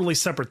 Two totally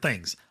separate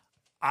things.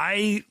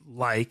 I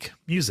like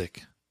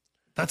music.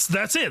 That's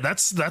it.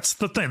 That's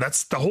the thing.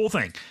 That's the whole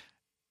thing.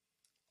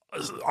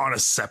 On a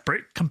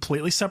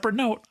completely separate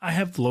note, I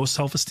have low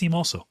self-esteem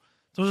also.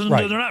 They're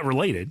not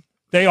related.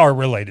 They are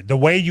related. The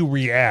way you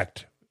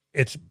react,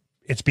 it's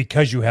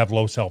because you have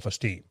low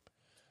self-esteem.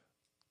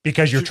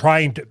 Because you're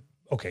trying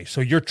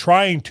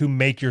to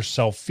make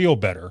yourself feel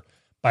better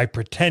by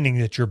pretending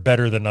that you're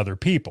better than other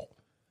people.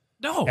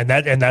 No. And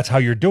that's how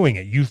you're doing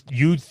it.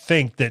 You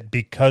think that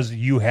because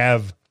you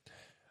have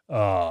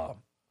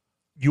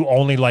you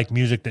only like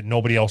music that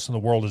nobody else in the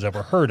world has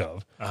ever heard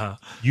of.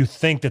 You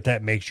think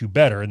that makes you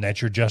better, and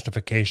that's your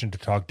justification to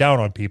talk down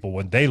on people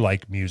when they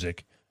like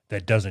music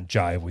that doesn't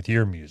jive with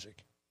your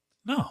music.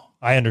 No.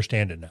 I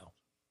understand it now.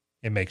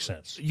 It makes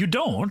sense. You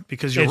don't,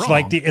 because you're It's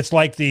wrong. it's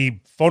like the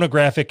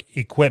phonographic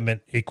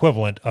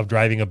equivalent of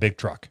driving a big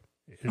truck.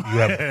 You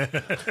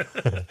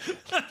have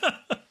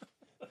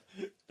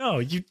No,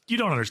 you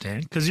don't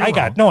understand, because you're I wrong.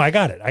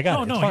 got it. I got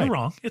No, it. no, It's fine. you're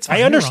wrong. It's fine. I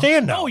You're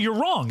understand wrong. now. No, you're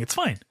wrong. It's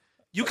fine.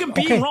 You can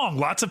be Okay. wrong.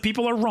 Lots of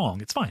people are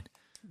wrong. It's fine.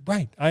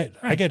 Right.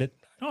 I get it.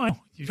 No, I know.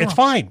 You're It's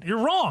wrong. fine. You're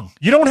wrong.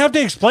 You don't have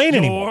to explain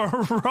anymore.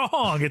 You're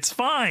wrong. It's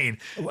fine.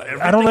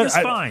 Everything I don't know. is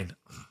fine.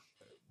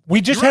 We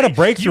just You're had a right.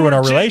 breakthrough in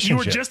our relationship. You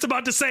were just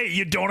about to say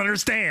you don't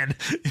understand.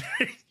 You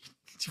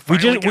we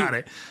finally just got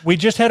it. we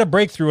just had a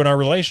breakthrough in our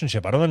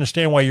relationship. I don't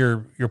understand why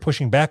you're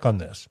pushing back on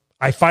this.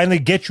 I finally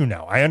get you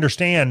now. I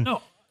understand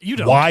No, you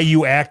don't. why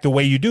you act the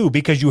way you do,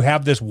 because you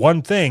have this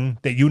one thing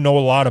that you know a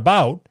lot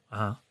about,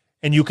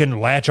 and you can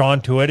latch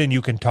onto it and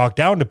you can talk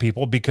down to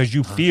people because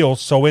you feel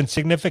so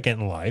insignificant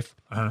in life.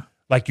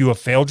 Like you have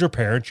failed your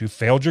parents, you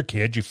failed your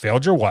kids, you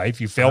failed your wife,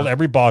 you failed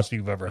every boss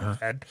you've ever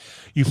had.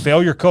 You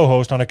fail your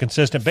co-host on a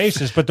consistent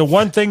basis. But the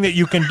one thing that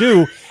you can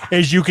do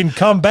is you can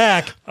come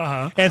back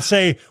and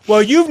say,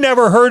 well, you've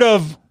never heard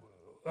of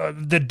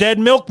the Dead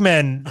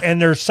Milkmen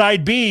and their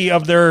side B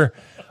of their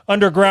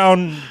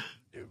Underground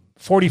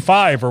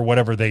 45 or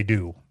whatever they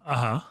do.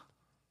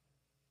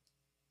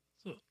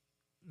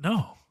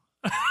 No.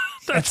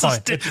 That's fine.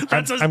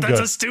 That's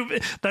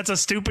a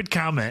stupid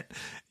comment.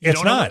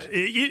 It's not.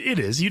 It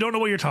is. You don't know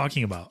what you're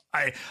talking about.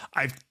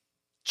 I've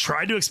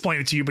tried to explain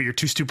it to you, but you're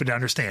too stupid to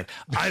understand.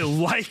 I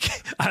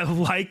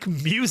like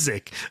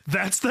music.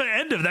 That's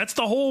the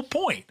whole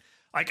point.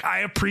 Like, I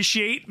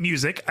appreciate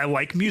music. I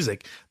like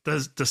music.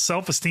 The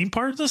self-esteem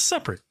part is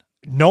separate.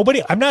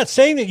 I'm not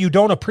saying that you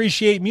don't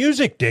appreciate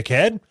music,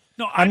 dickhead.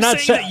 No, I'm not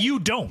saying that you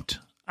don't.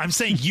 I'm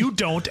saying you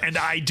don't and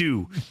I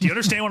do. Do you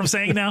understand what I'm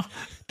saying now?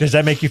 Does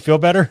that make you feel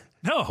better?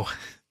 No.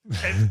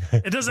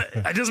 It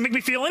doesn't make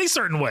me feel any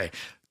certain way.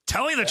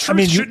 Telling the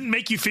truth shouldn't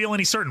make you feel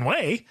any certain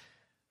way.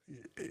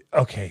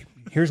 Okay,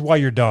 here's why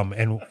you're dumb.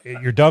 And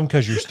you're dumb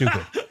because you're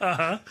stupid.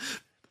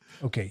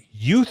 Okay,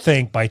 you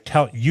think by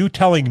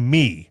telling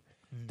me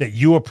that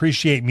you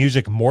appreciate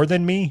music more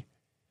than me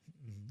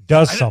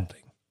does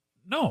something.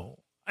 No,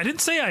 I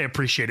didn't say I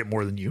appreciate it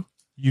more than you.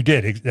 You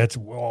did. That's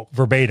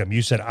verbatim.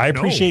 You said, I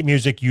appreciate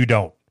music, you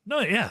don't.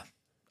 No, yeah.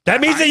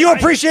 That means that you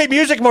appreciate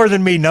music more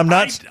than me,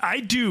 numbnuts. I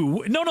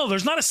do. No,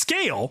 there's not a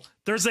scale.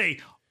 There's a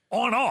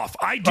on-off.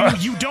 I do,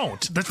 you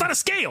don't. That's not a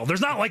scale.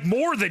 There's not like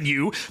more than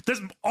you.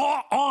 There's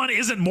on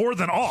isn't more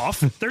than off.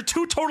 They're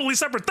two totally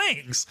separate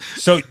things.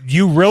 So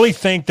you really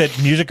think that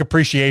music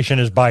appreciation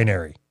is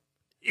binary?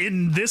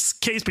 In this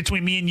case,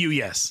 between me and you,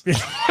 yes.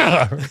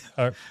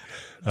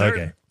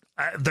 Okay.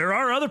 There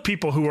are other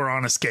people who are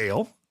on a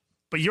scale,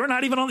 but you're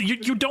not even on.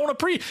 You don't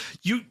appreciate.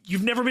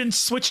 You've never been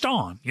switched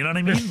on. You know what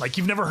I mean? Like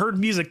you've never heard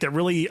music that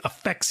really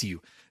affects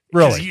you.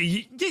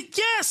 Really?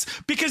 Yes,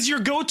 because your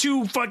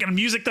go-to fucking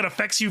music that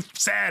affects you,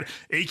 sad,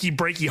 achy,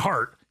 breaky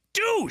heart.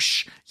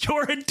 Douche.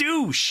 You're a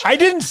douche. I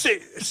didn't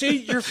say.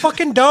 See, you're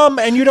fucking dumb,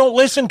 and you don't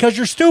listen because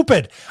you're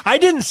stupid. I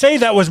didn't say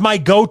that was my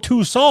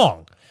go-to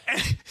song.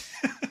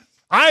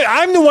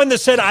 I'm the one that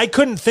said I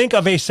couldn't think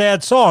of a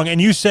sad song, and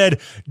you said,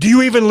 do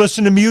you even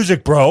listen to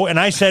music, bro? And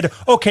I said,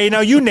 okay, now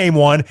you name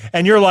one,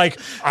 and you're like,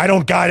 I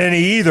don't got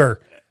any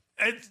either.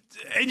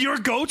 And your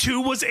go-to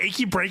was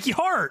Achy Breaky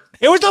Heart.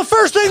 It was the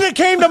first thing that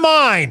came to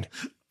mind.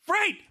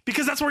 Right,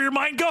 because that's where your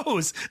mind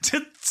goes,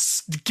 to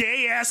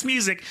gay-ass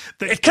music.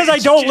 Because I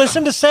don't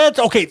listen to sad.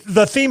 Okay,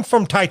 the theme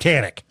from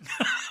Titanic.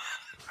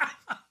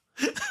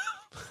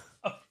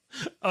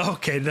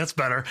 Okay, that's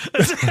better.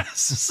 I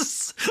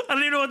don't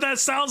even know what that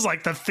sounds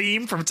like. The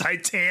theme from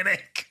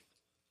Titanic.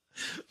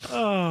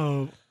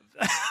 Oh.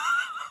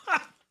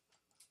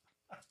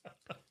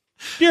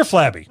 Dear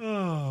Flabby,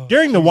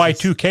 during the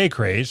Y2K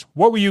craze,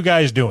 what were you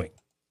guys doing?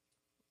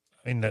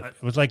 I mean,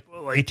 it was like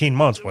 18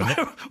 months, wasn't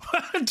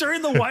it?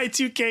 During the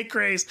Y2K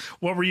craze,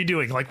 what were you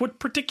doing? Like, what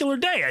particular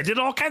day? I did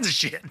all kinds of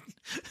shit.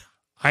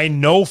 I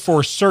know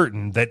for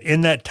certain that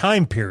in that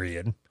time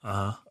period,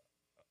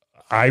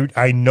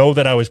 I know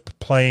that I was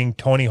playing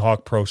Tony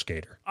Hawk Pro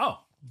Skater. Oh,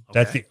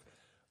 okay.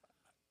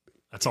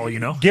 That's all you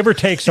know? Give or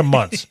take some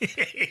months.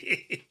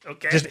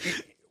 Okay. Just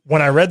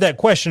when I read that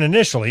question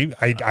initially,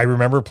 I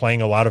remember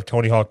playing a lot of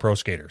Tony Hawk Pro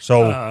Skater.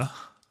 So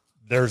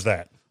there's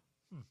that.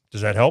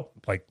 Does that help?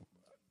 Like,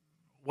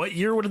 what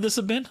year would this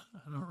have been?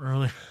 I don't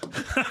really.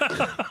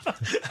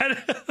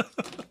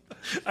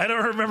 I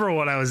don't remember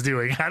what I was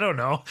doing. I don't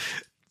know.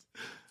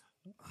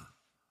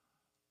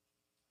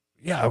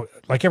 Yeah,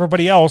 like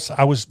everybody else,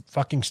 I was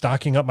fucking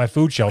stocking up my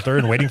food shelter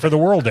and waiting for the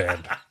world to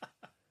end.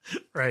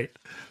 Right.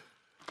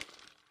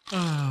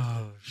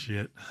 Oh,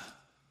 shit.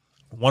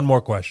 One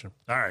more question.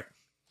 All right.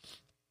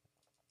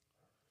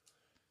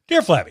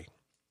 Dear Flabby,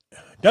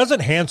 doesn't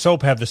hand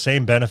soap have the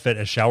same benefit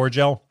as shower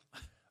gel?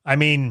 I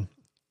mean,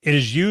 it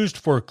is used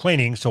for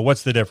cleaning, so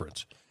what's the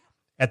difference?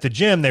 At the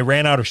gym, they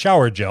ran out of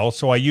shower gel,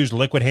 so I used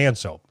liquid hand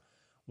soap.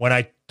 When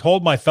I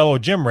told my fellow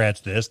gym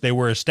rats this, they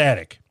were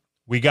ecstatic.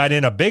 We got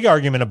in a big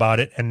argument about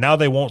it, and now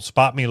they won't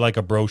spot me like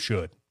a bro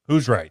should.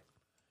 Who's right?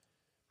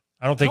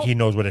 I don't think he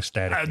knows what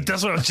ecstatic means.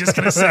 That's what I was just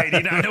going to say. Do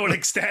you not know what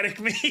ecstatic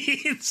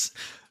means?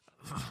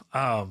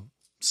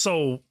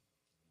 So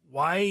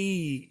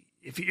why,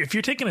 if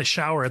you're taking a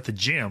shower at the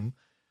gym,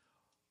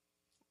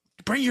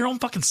 bring your own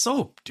fucking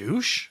soap,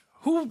 douche.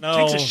 Who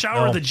takes a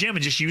shower at the gym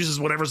and just uses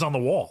whatever's on the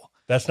wall?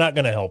 That's not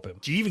going to help him.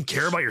 Do you even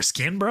care about your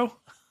skin, bro?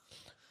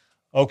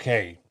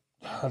 Okay.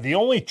 The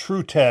only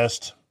true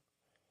test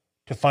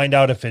to find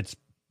out if it's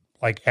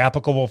like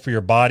applicable for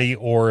your body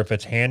or if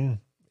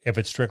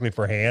it's strictly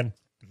for hand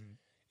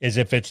is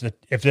if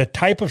the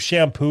type of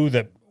shampoo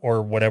that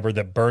or whatever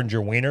that burns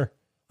your wiener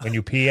when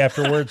you pee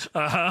afterwards.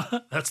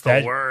 That's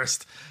the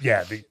worst.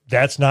 Yeah,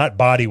 that's not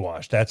body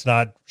wash. That's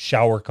not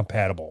shower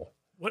compatible.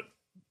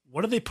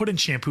 What do they put in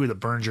shampoo that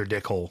burns your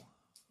dick hole?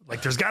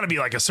 Like, there's got to be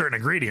like a certain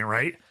ingredient,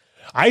 right?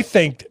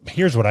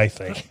 Here's what I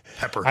think.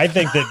 Pepper. I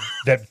think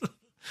that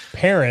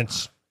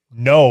parents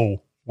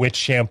know which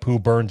shampoo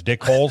burns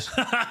dick holes,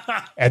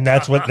 and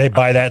that's what they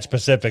buy that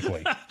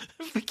specifically.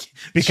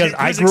 Because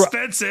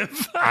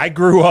expensive. I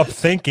grew up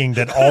thinking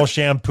that all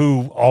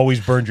shampoo always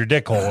burns your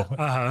dick hole.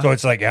 So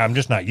it's like, yeah, I'm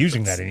just not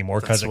using that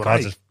anymore because it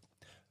causes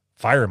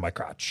fire in my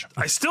crotch.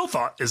 I still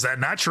thought, is that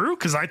not true?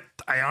 Because I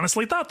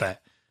honestly thought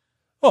that.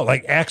 Well,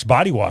 like Axe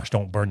body wash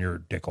don't burn your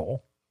dick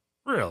hole.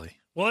 Really?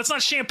 Well, it's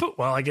not shampoo.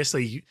 Well, I guess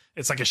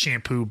it's like a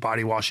shampoo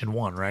body wash in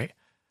one, right?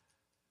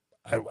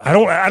 I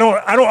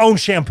don't own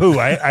shampoo.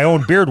 I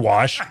own beard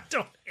wash. I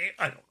don't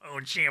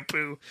own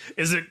shampoo.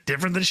 Is it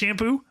different than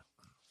shampoo?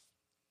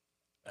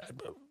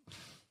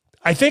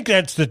 I think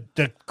that's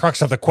the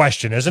crux of the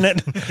question, isn't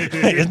it?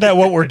 Isn't that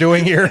what we're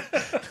doing here?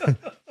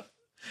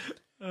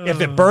 If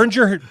it burns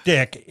your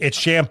dick, it's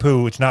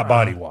shampoo. It's not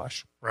body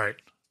wash. Right.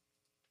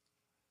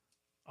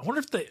 I wonder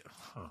if they.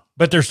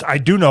 But I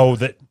do know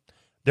that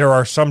there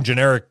are some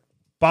generic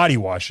body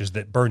washes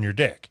that burn your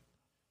dick.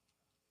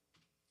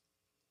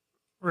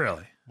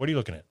 Really? What are you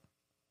looking at?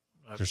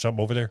 Is there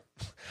something over there?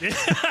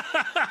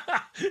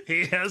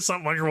 He has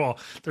something on your wall.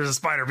 There's a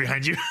spider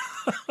behind you.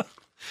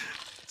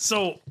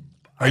 So,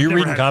 are you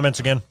reading comments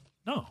again?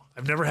 No,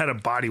 I've never had a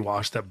body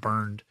wash that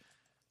burned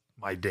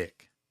my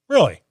dick.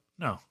 Really?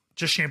 No,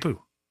 just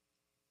shampoo.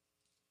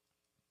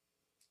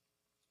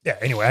 Yeah,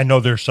 anyway, I know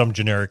there's some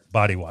generic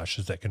body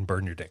washes that can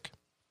burn your dick.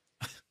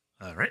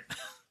 All right.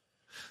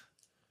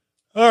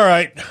 All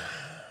right.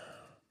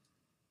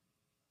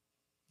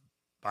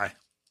 Bye.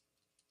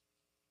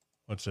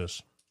 What's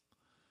this?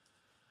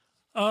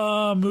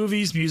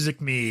 Movies, music,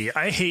 me.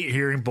 I hate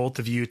hearing both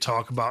of you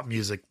talk about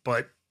music,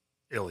 but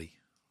Illy.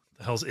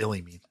 The hell's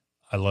Illy mean?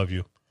 I love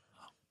you.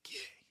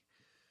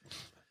 Okay.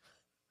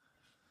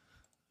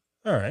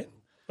 All right.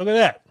 Look at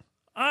that.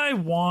 I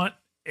want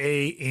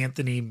a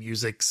Anthony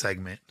music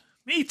segment.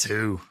 Me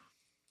too.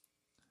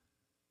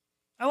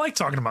 I like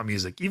talking about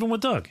music, even with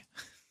Doug.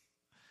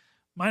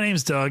 My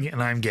name's Doug,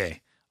 and I'm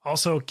gay.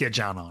 Also, get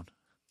John on.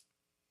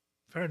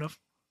 Fair enough.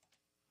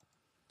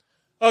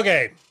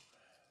 Okay.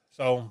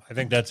 So I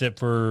think that's it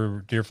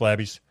for Dear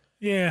Flabbies.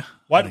 Yeah.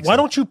 Why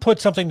don't you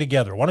put something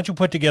together? Why don't you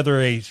put together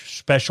a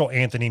special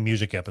Anthony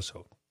music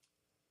episode?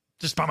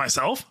 Just by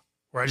myself?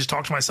 Where I just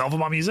talk to myself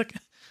about music?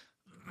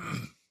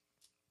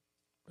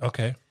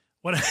 Okay.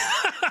 What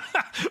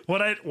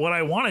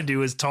I want to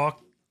do is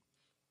talk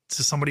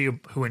to somebody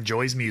who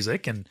enjoys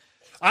music, and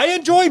I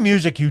enjoy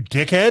music, you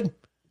dickhead.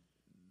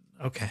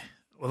 Okay.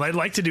 What I'd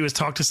like to do is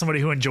talk to somebody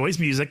who enjoys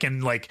music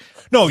and like.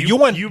 No, you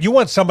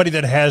want somebody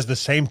that has the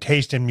same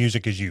taste in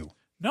music as you.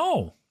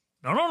 No.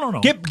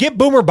 Get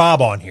Boomer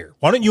Bob on here.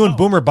 Why don't you and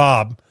Boomer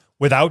Bob,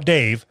 without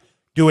Dave,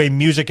 do a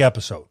music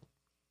episode?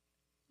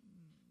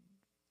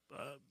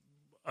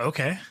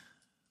 Okay.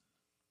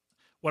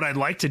 What I'd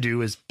like to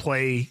do is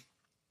play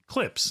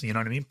clips. You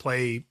know what I mean?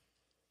 Play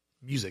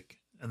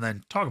music and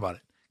then talk about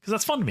it because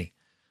that's fun to me.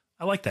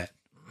 I like that.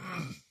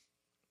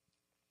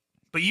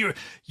 But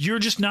you're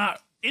just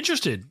not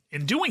interested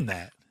in doing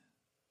that.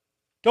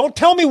 Don't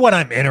tell me what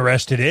I'm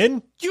interested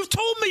in. You've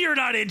told me you're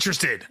not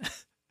interested.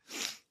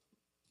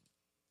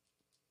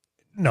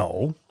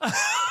 No.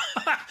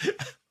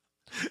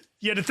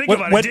 You had to think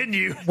about it, didn't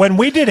you? When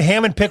we did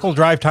Ham and Pickle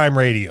Drive Time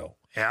Radio,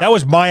 yeah. That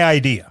was my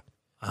idea.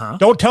 Uh-huh.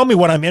 Don't tell me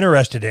what I'm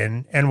interested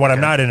in and what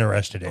I'm not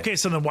interested in. Okay,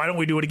 so then why don't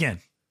we do it again?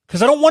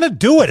 Because I don't want to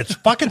do it. It's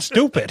fucking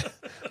stupid.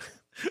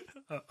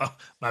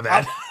 My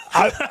bad.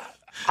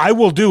 I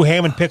will do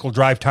Ham and Pickle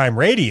Drive Time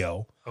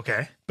Radio.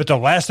 Okay. But the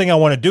last thing I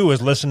want to do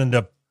is listening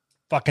to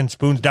fucking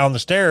Spoons Down the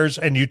Stairs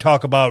and you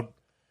talk about,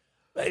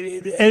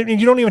 and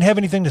you don't even have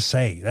anything to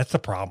say. That's the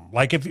problem.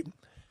 Like if you,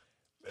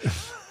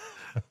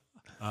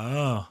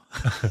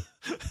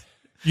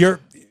 you're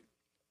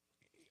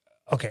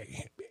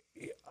okay.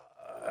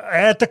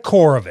 At the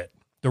core of it,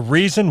 the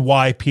reason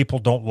why people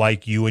don't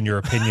like you and your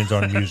opinions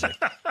on music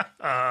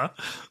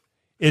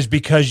is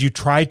because you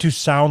try to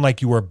sound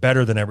like you are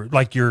better than ever.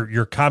 Like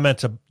your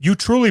comments, you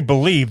truly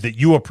believe that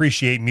you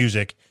appreciate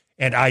music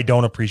and I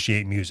don't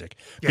appreciate music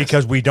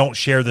because we don't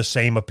share the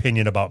same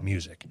opinion about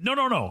music.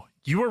 No.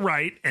 You were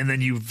right, and then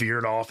you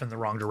veered off in the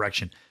wrong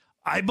direction.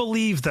 I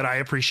believe that I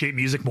appreciate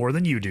music more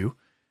than you do.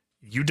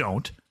 You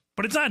don't.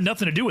 But it's not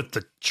nothing to do with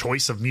the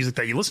choice of music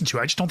that you listen to.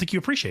 I just don't think you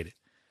appreciate it.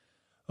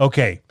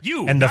 Okay.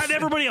 You, and not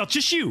everybody else,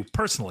 just you,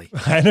 personally.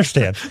 I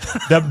understand.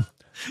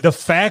 The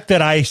fact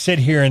that I sit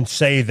here and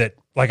say that,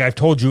 like I've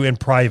told you in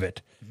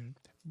private.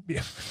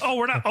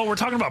 We're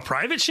talking about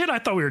private shit? I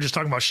thought we were just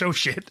talking about show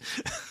shit.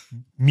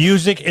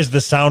 Music is the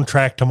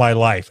soundtrack to my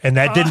life, and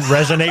that didn't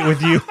resonate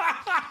with you?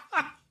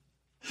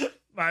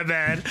 My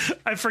bad.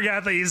 I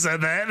forgot that you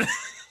said that.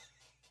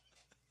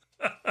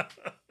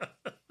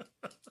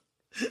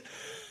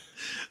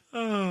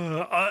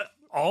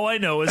 All I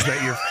know is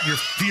that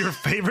your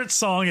favorite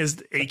song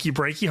is "Achy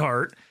Breaky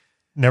Heart."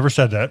 Never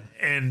said that.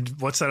 And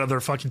what's that other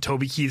fucking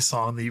Toby Keith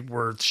song?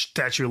 Where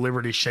Statue of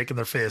Liberty shaking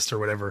their fist or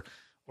whatever,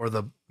 or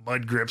the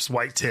Mud Grips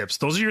White Tips.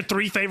 Those are your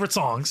three favorite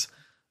songs.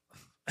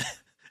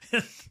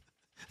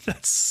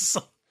 That's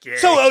so gay.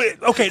 So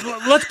okay,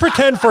 let's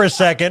pretend for a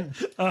second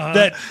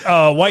that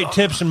White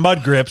Tips and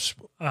Mud Grips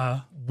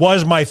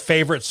was my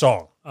favorite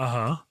song.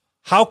 Uh-huh.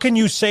 How can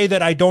you say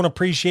that I don't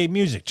appreciate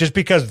music? Just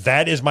because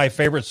that is my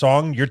favorite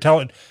song,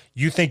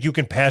 you think you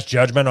can pass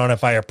judgment on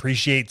if I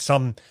appreciate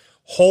some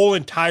whole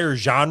entire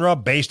genre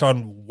based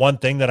on one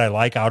thing that I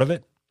like out of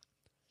it?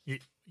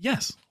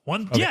 Yes.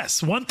 One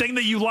thing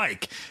that you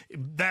like.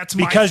 That's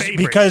my favorite.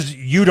 Because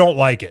you don't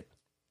like it.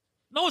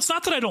 No, it's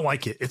not that I don't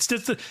like it. It's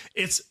just that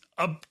it's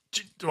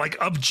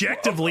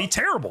objectively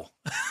terrible.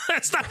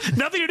 That's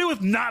nothing to do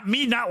with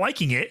me not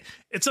liking it.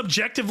 It's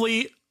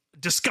objectively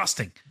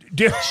disgusting.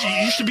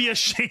 You should be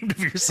ashamed of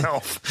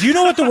yourself. Do you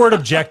know what the word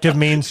objective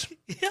means?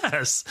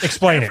 Yes.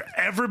 Explain it.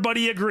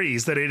 Everybody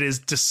agrees that it is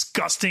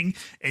disgusting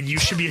and you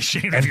should be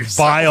ashamed and of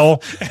yourself.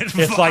 Vile. And it's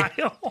vile. Like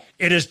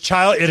it is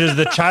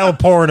the child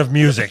porn of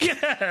music.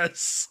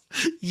 Yes.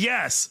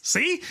 Yes.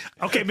 See?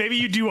 Okay, maybe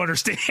you do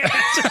understand.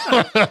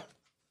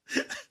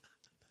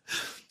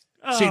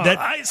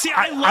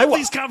 I love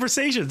these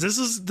conversations.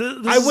 This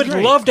I would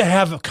great. love to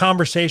have a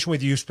conversation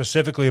with you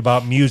specifically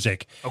about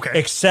music. Okay.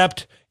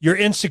 Except your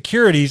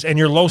insecurities and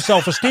your low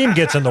self-esteem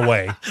gets in the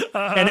way,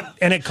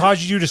 and it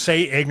causes you to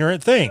say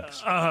ignorant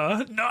things.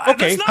 No,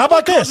 okay. How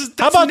about this?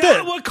 How about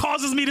this? What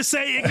causes me to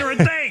say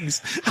ignorant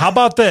things? How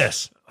about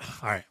this?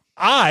 All right.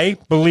 I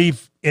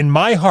believe in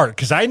my heart,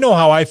 because I know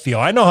how I feel.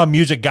 I know how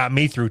music got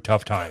me through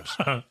tough times.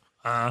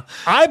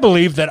 I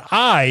believe that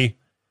I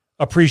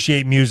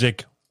appreciate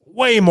music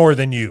way more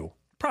than you.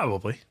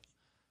 Probably.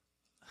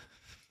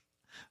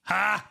 3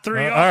 off right.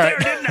 there,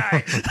 didn't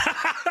I?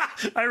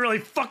 I really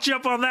fucked you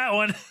up on that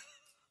one.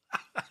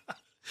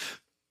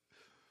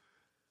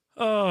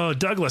 Oh,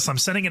 Douglas, I'm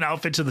sending an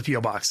outfit to the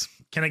P.O. box.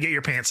 Can I get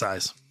your pant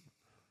size?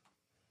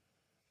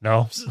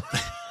 No.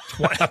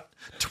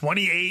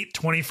 28,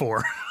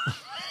 24.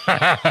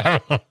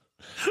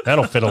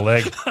 That'll fit a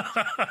leg.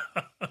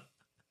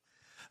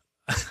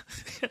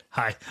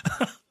 Hi.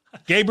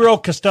 Gabriel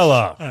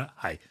Costella.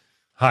 Hi.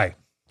 Hi.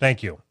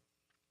 Thank you.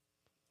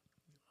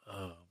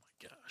 Oh,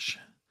 my gosh.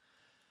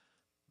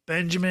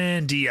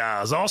 Benjamin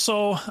Diaz.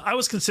 Also, I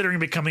was considering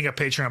becoming a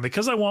Patreon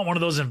because I want one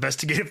of those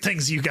investigative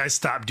things you guys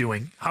stopped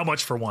doing. How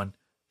much for one?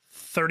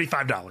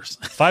 $35.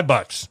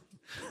 $5.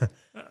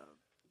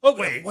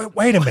 Oh,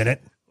 wait a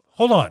minute.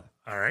 Hold on.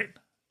 All right.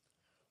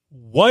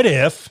 What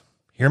if,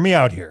 hear me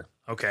out here,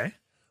 Okay.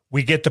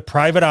 we get the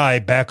private eye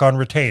back on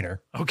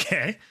retainer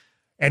Okay.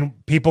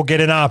 and people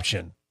get an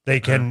option. They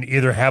can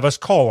either have us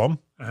call them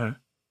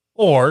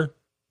or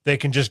they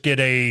can just get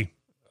a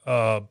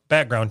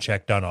background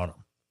check done on them.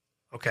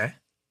 Okay.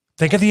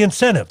 Think of the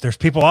incentive. There's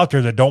people out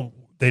there that don't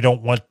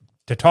want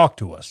to talk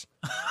to us.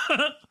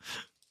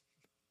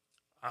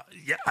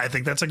 Yeah, I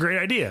think that's a great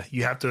idea.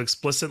 You have to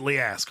explicitly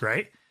ask,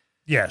 right?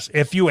 Yes.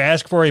 If you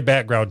ask for a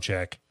background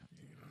check,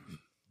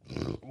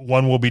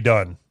 one will be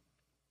done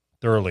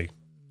thoroughly.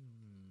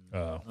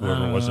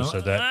 Whoever it was that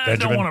said that. I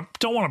Benjamin.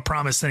 don't want to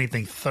promise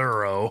anything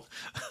thorough.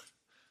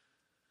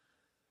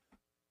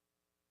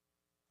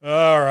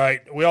 All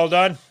right. We all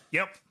done?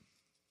 Yep.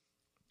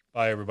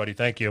 Bye, everybody.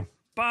 Thank you.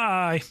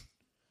 Bye.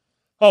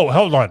 Oh,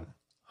 hold on.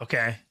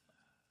 Okay.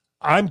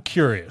 I'm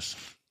curious.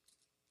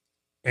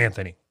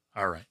 Anthony,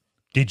 All right.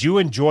 did you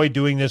enjoy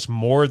doing this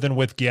more than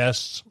with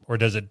guests, or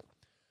does it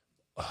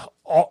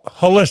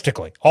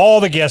holistically, all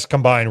the guests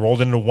combined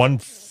rolled into one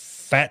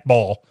fat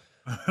ball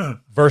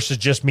versus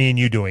just me and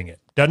you doing it?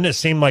 Doesn't it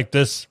seem like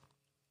this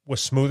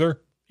was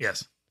smoother?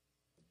 Yes.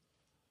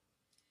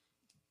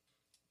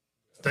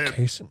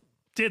 This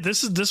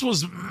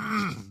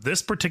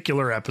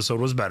particular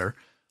episode was better.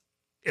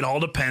 It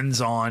all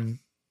depends on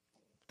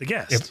the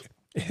guest.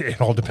 It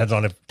all depends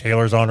on if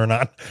Taylor's on or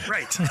not.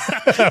 Right.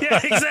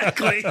 Yeah,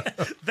 exactly.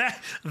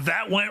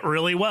 That went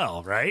really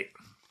well, right?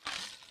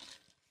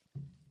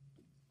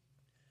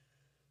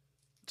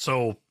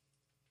 So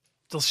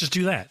let's just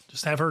do that.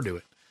 Just have her do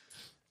it.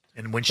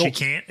 And when she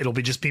can't, it'll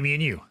just be me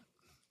and you.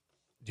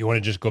 Do you want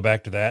to just go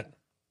back to that?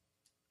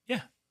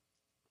 Yeah.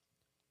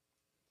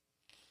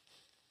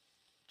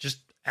 Just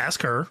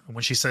ask her. And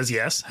when she says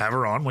yes, have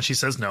her on. When she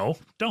says no,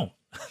 don't.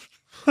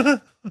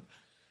 All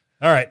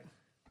right.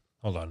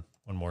 Hold on.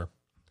 One more.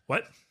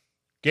 What?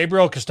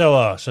 Gabriel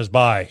Costella says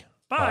bye.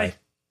 Bye.